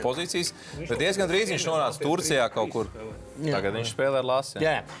jebkuras pozīcijas. Bet diezgan drīz viņš nonāca Turcijā kaut kur. Tagad viņš spēlē ar Lasi.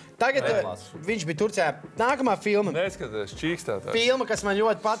 Jā. Tagad viņš bija Turcijā. Nākamā filma. Neskaties, čīkstētājs. Filma, kas man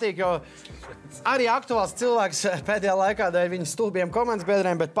ļoti patīk, jo arī aktuāls cilvēks pēdējā laikā dēļ viņa stulbiem komandas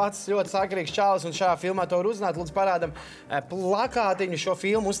biedriem, bet pats ļoti sakarīgs čalis un šajā filmā to var uzzināt. Lūdzu, parādam plakātiņu. Šo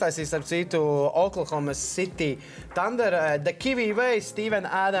filmu uztaisīs, ar citu, Oklahoma City Thunder, The Kiwi Way, Steven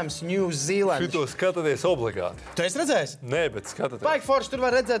Adams, New Zealand. Šito skatāties obligāti. Tu esi redzējis? Nē, bet skatāties. Baigi forši, tur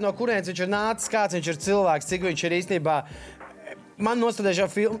var redzēt, no kurienes viņš ir nācis, kāds viņš ir cilvēks, cik viņš ir īstenībā. Man nostādīja šo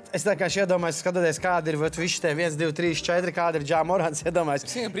filmu, es tā kā iedomājos, skatoties, kāda ir visi tie 1, 2, 3, 4, kāda ir Morans, iedomājos.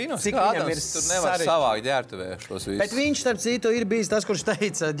 Es viņam brīnos, cik viņam ir tur nevar savākt ģērbtuvē šos visus. Bet viņš, starp citu, ir bijis tas, kurš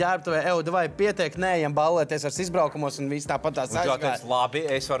teica ģērbtuvē, vai pietiek, neejam ballēties ar izbraukumos un viss tāpat tās aizgāja. Labi,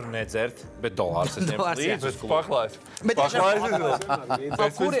 es varu nedzert, bet dolārs es ņemu līdzi. Bet paklājs. Bet Paklājs izvēl.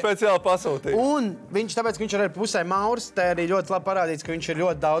 Es viņu speciāli pasūtīju. Un viņš, tāpēc, ka viņš ir pusē Mauris, te arī ļoti labi parādīts, ka viņš ir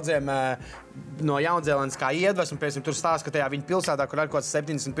ļoti daudziem no Jaunzēlandes kā iedvesmu. Piemēram, tur stāsta, ka tajā viņa pilsētā, kur ir kaut kāds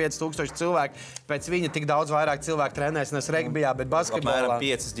 75,000 cilvēku, pēc viņa tik daudz vairāk cilvēku trenēs, nes regbijā, bet basketbolā. Apmēram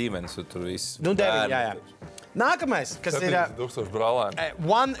 5 ģimenes, tur viss. Nu, 9, jā. Nākamais, kas ir 70,000 brālēni.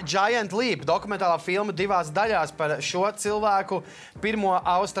 One Giant Leap, dokumentālā filma 2 daļās par šo cilvēku, pirmo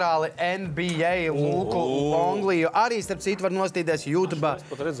Austrāli NBA Luku Longliju. Arī, starp citu, var nostīties YouTube. Es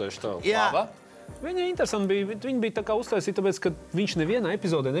pat redzējuši tā. Jā. Viņa interesanti bija. Viņa bija tā kā uztaisīta, tāpēc, ka viņš nevienā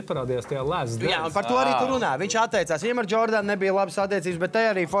epizodē neparādījās tajā lēs. Jā, un par to arī tur runā. Viņš atteicās. Viņam ar Jordānu nebija labas attiecības, bet te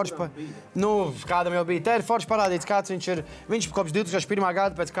arī forši, kādam jau bija, te ir forši parādīts, kāds viņš ir. Viņš kopš 2001.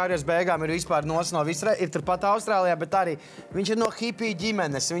 gada pēc karjeras beigām ir vispār no visra, ir turpat Austrālijā, bet arī viņš ir no hipiju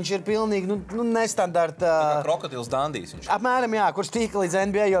ģimenes. Viņš ir pilnīgi, nestandarta. Krokodils Dandijs viņš. Apmēram, jā, kurš tika līdz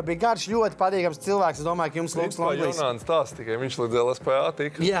NBA, jo bija garš, ļoti patīkams cilvēks. Es domāju, ka jums lūks Longlīs. Junāns tās tikai, viņš līdz LSPA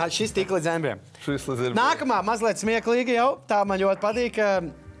tika. Jā, šis tika līdz NBA. Nākamā mazliet smieklīga jau, tā man ļoti patīk,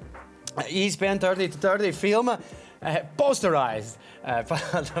 ESPN 30-30 filma Posterized.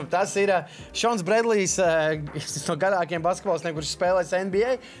 Tas ir Šons Bredlijs, no garākiem basketbolistiem, kurš spēlēs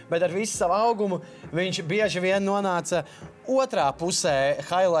NBA, bet ar visu savu augumu viņš bieži vien nonāca otrā pusē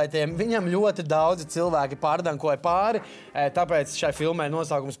highlightiem. Viņam ļoti daudzi cilvēki pārdankoja pāri, tāpēc šai filmai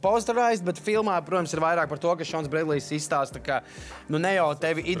nosaukums Posterized, bet filmā, protams, ir vairāk par to, ka Šons Bredlijs izstāsta, ka ne jau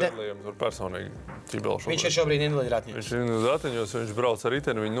tevi Bredlijam tur personīgi ķibelšu. Viņš ir šobrīd invalidrātņos. Viņš ir invalidrātņos, viņš brauc ar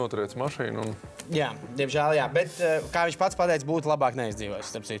riteni, viņi notriec mašīnu. Jā, diemžēl jā, bet kā viņš pats pateica, būtu labāk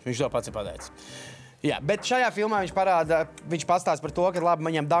neizdzīvojis. Viņš to pats ir pateicis. Jā, bet šajā filmā viņš pastāsta par to, ka labi,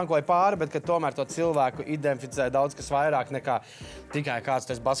 viņam dankoja pāri, bet ka tomēr to cilvēku identificē daudz kas vairāk nekā tikai kāds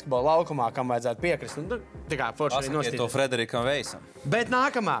tas basketbola laukumā, kam vajadzētu piekrist. Tikai forši arī Pasakiet to Frederikam Veisam. Bet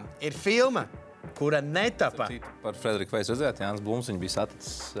nākamā ir filma, kura netapa. Par Frederiku Veisu redzēt, Jānis Blums, viņš bija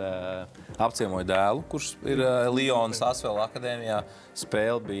saticis apciemoja dēlu, kurš ir Lionas Asvēla akadēmijā.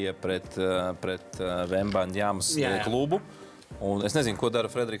 Spēle bija pret Vembaņģāmas klubu. Un es nezinu, ko dara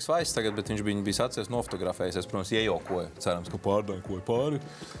Frederiks Vaiss tagad, bet viņš bija sacies nofotografējies. Es, protams, iejokoju. Cerams, ka pārdankoju pāri.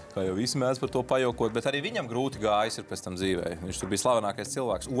 Kā jau visi mēdz par to pajokot. Bet arī viņam grūti gājis ir pēc tam dzīvē. Viņš tur bija slavenākais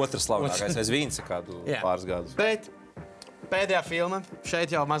cilvēks. Otrs slavenākais aiz Vīnce kādu pāris gadus. Bet pēdējā filma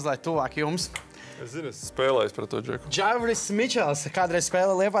šeit jau mazliet tuvāk jums. Es zinu, es spēlēju par to Džeku. Džavris Mičels kādreiz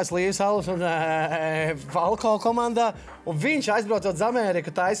spēlē Liepājas Līvas Alus un Valko komandā. Un viņš aizbraucot uz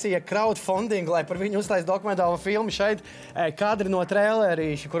Ameriku taisīja crowdfunding, lai par viņu uztais dokumentālo filmu šeit kadri no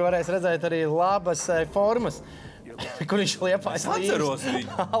trēlērīša, kur varēs redzēt arī labas formas. Kur viņš Liepājas Atceros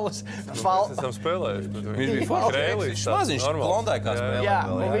Alus. Mēs esam spēlējuši. Viņš bija krēlīšs. Maziņš blondākā spēlē. Jā,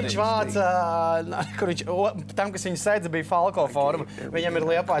 un viņš vāca, tam, kas viņu sēdza, bija Falko forma. Viņam ir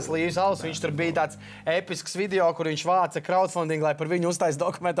Liepājas Līvas Alus. Viņš tur bija tāds episks video, kur viņš vāca crowdfunding, lai par viņu uztais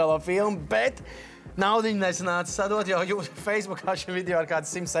dokumentālo filmu, bet naudiņu nesanāca sadot, jo Facebookā šim video ir kāds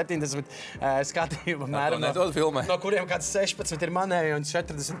 170 skatījumu mēram. No kuriem kāds 16 ir manēji un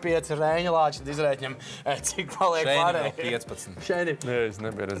 45 ir Rēņalāči. Tad izrēķņam, cik paliek pārēji. Šeit 15. Šeit ir. Nē, es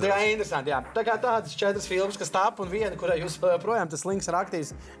nebiju Tā kā interesanti, jā. Tā kā tādas 4 filmas, kas tap un viena, kurai jūs projām tas links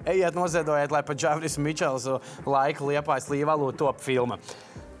rakstīs, ejiet noziedojiet, lai pat Džavris Mičels laika Liepājas Līvalu top filma.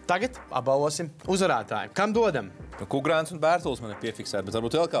 Tagad apbalvosim uzvarētāju. Kam dodam? Kugrāns un Bērtuls man ir piefiksēti, bet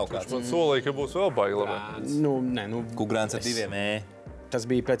varbūt vēl kaut kāds. Man solīja, ka būs vēl baigi labi. Kugrāns ar 2 Tas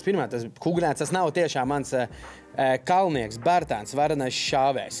bija pēc pirmā. Kugrāns, tas nav tiešām mans kalnieks, Bērtāns, varenais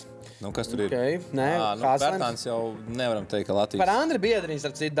šāvējs. Kas tur ir? Okay, nē, Bērtāns jau nevaram teikt, ka Latvijas. Par Andri Biedriņas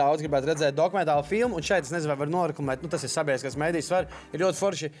ar citu daudz gribētu redzēt dokumentālu filmu, un šeit es nezinu, vai var noreklamēt, tas ir sabiedriskās mēdīs var. Ir ļoti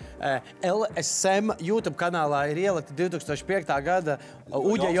forši LSM YouTube kanālā ir ielikta 2005. Gada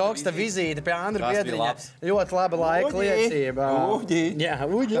Uģa Joksta vizīte pie Andri Biedriņa. Ļoti laba laika liecība. Uģi! Jā,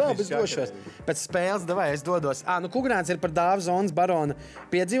 Uģi, labi, es došos. Pēc spēles, davai, es dodos. Kugrāns ir par Dāva zonas barona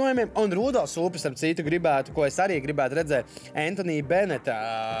piedzīvojumiem, un Rūdolfs upes ar citu gribētu, ko es arī gribētu redzēt, Antonija Beneta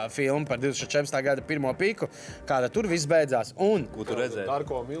filmu par 2014. Gada pirmo piku, kāda tur viss beidzās. Un ko tu redzēji?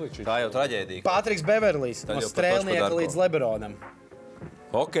 Darko Miličiņu. Tā jau traģēdija. Patriks Beverlijs no Strēlnieka līdz Leberonam.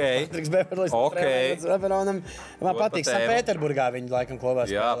 Patriks Beverlijs no Strēlnieka līdz Leberonam. Man patīk, Sanktpēterburgā viņi laikam klubā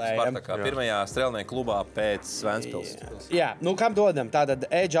spēlēja. Jā, Spartakā. Pirmajā Strēlnieka klubā pēc Ventspils. Jā, kam dodam? Tātad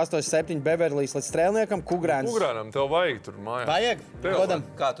Edge 87 Beverlijs līdz Strēlniekam, Kugrāns. Kugrānam, tev vajag tur mājās. Vajag? Dodam.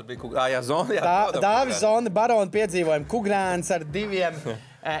 Kā tur bija? Jā, zona. Dāvis zona barona piedzīvojumi. Kugrāns ar 2.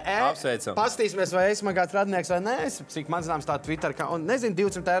 Apsveicam. Pastīsimies, vai esmu kāds radinieks vai nē. Cik man zināms tā Twitter, un nezinu,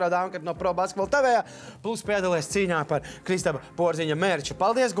 200 eiro dāvana no Pro Basketbola tavējā, plus piedalies cīņā par Kristapa Porziņa mērču.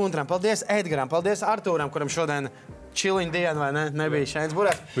 Paldies Guntaram, paldies Edgaram, paldies Artūram, kuram šodien čiliņa diena, vai ne? Nebija šeit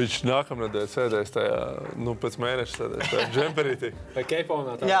burēt. Viņš nākamnedēļ sēdēs tajā, pēc mēneša sēdēs tajā džemperītī. Vai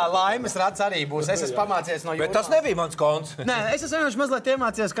keiponā tā? Jā, laimes rats arī būs. Es esmu pamācies no Jūrmalas. Bet tas nebija mans konts. Nē, es esmu vienkārši mazliet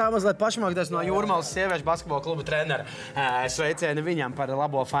iemācījies, kā mazliet pašmākties no Jūrmalas sieviešu basketbola kluba trenera. Sveicieni viņam par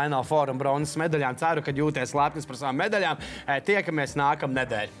labo Final Four un bronzas medaļām. Ceru, ka jūties lepnis par savām medaļām. Tiekamies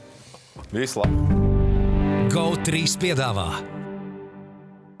nākamnedēļ. Visu labi. GO3 piedāvā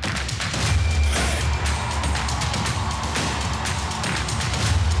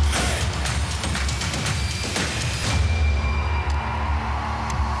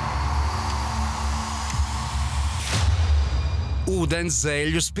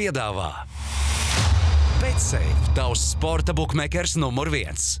Ūdenszeļļus piedāvā Betsafe, tavs sporta bukmekers numur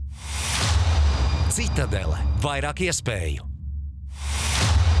 1. Citadele, vairāk iespēju.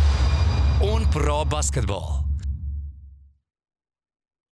 Un Pro Basketball.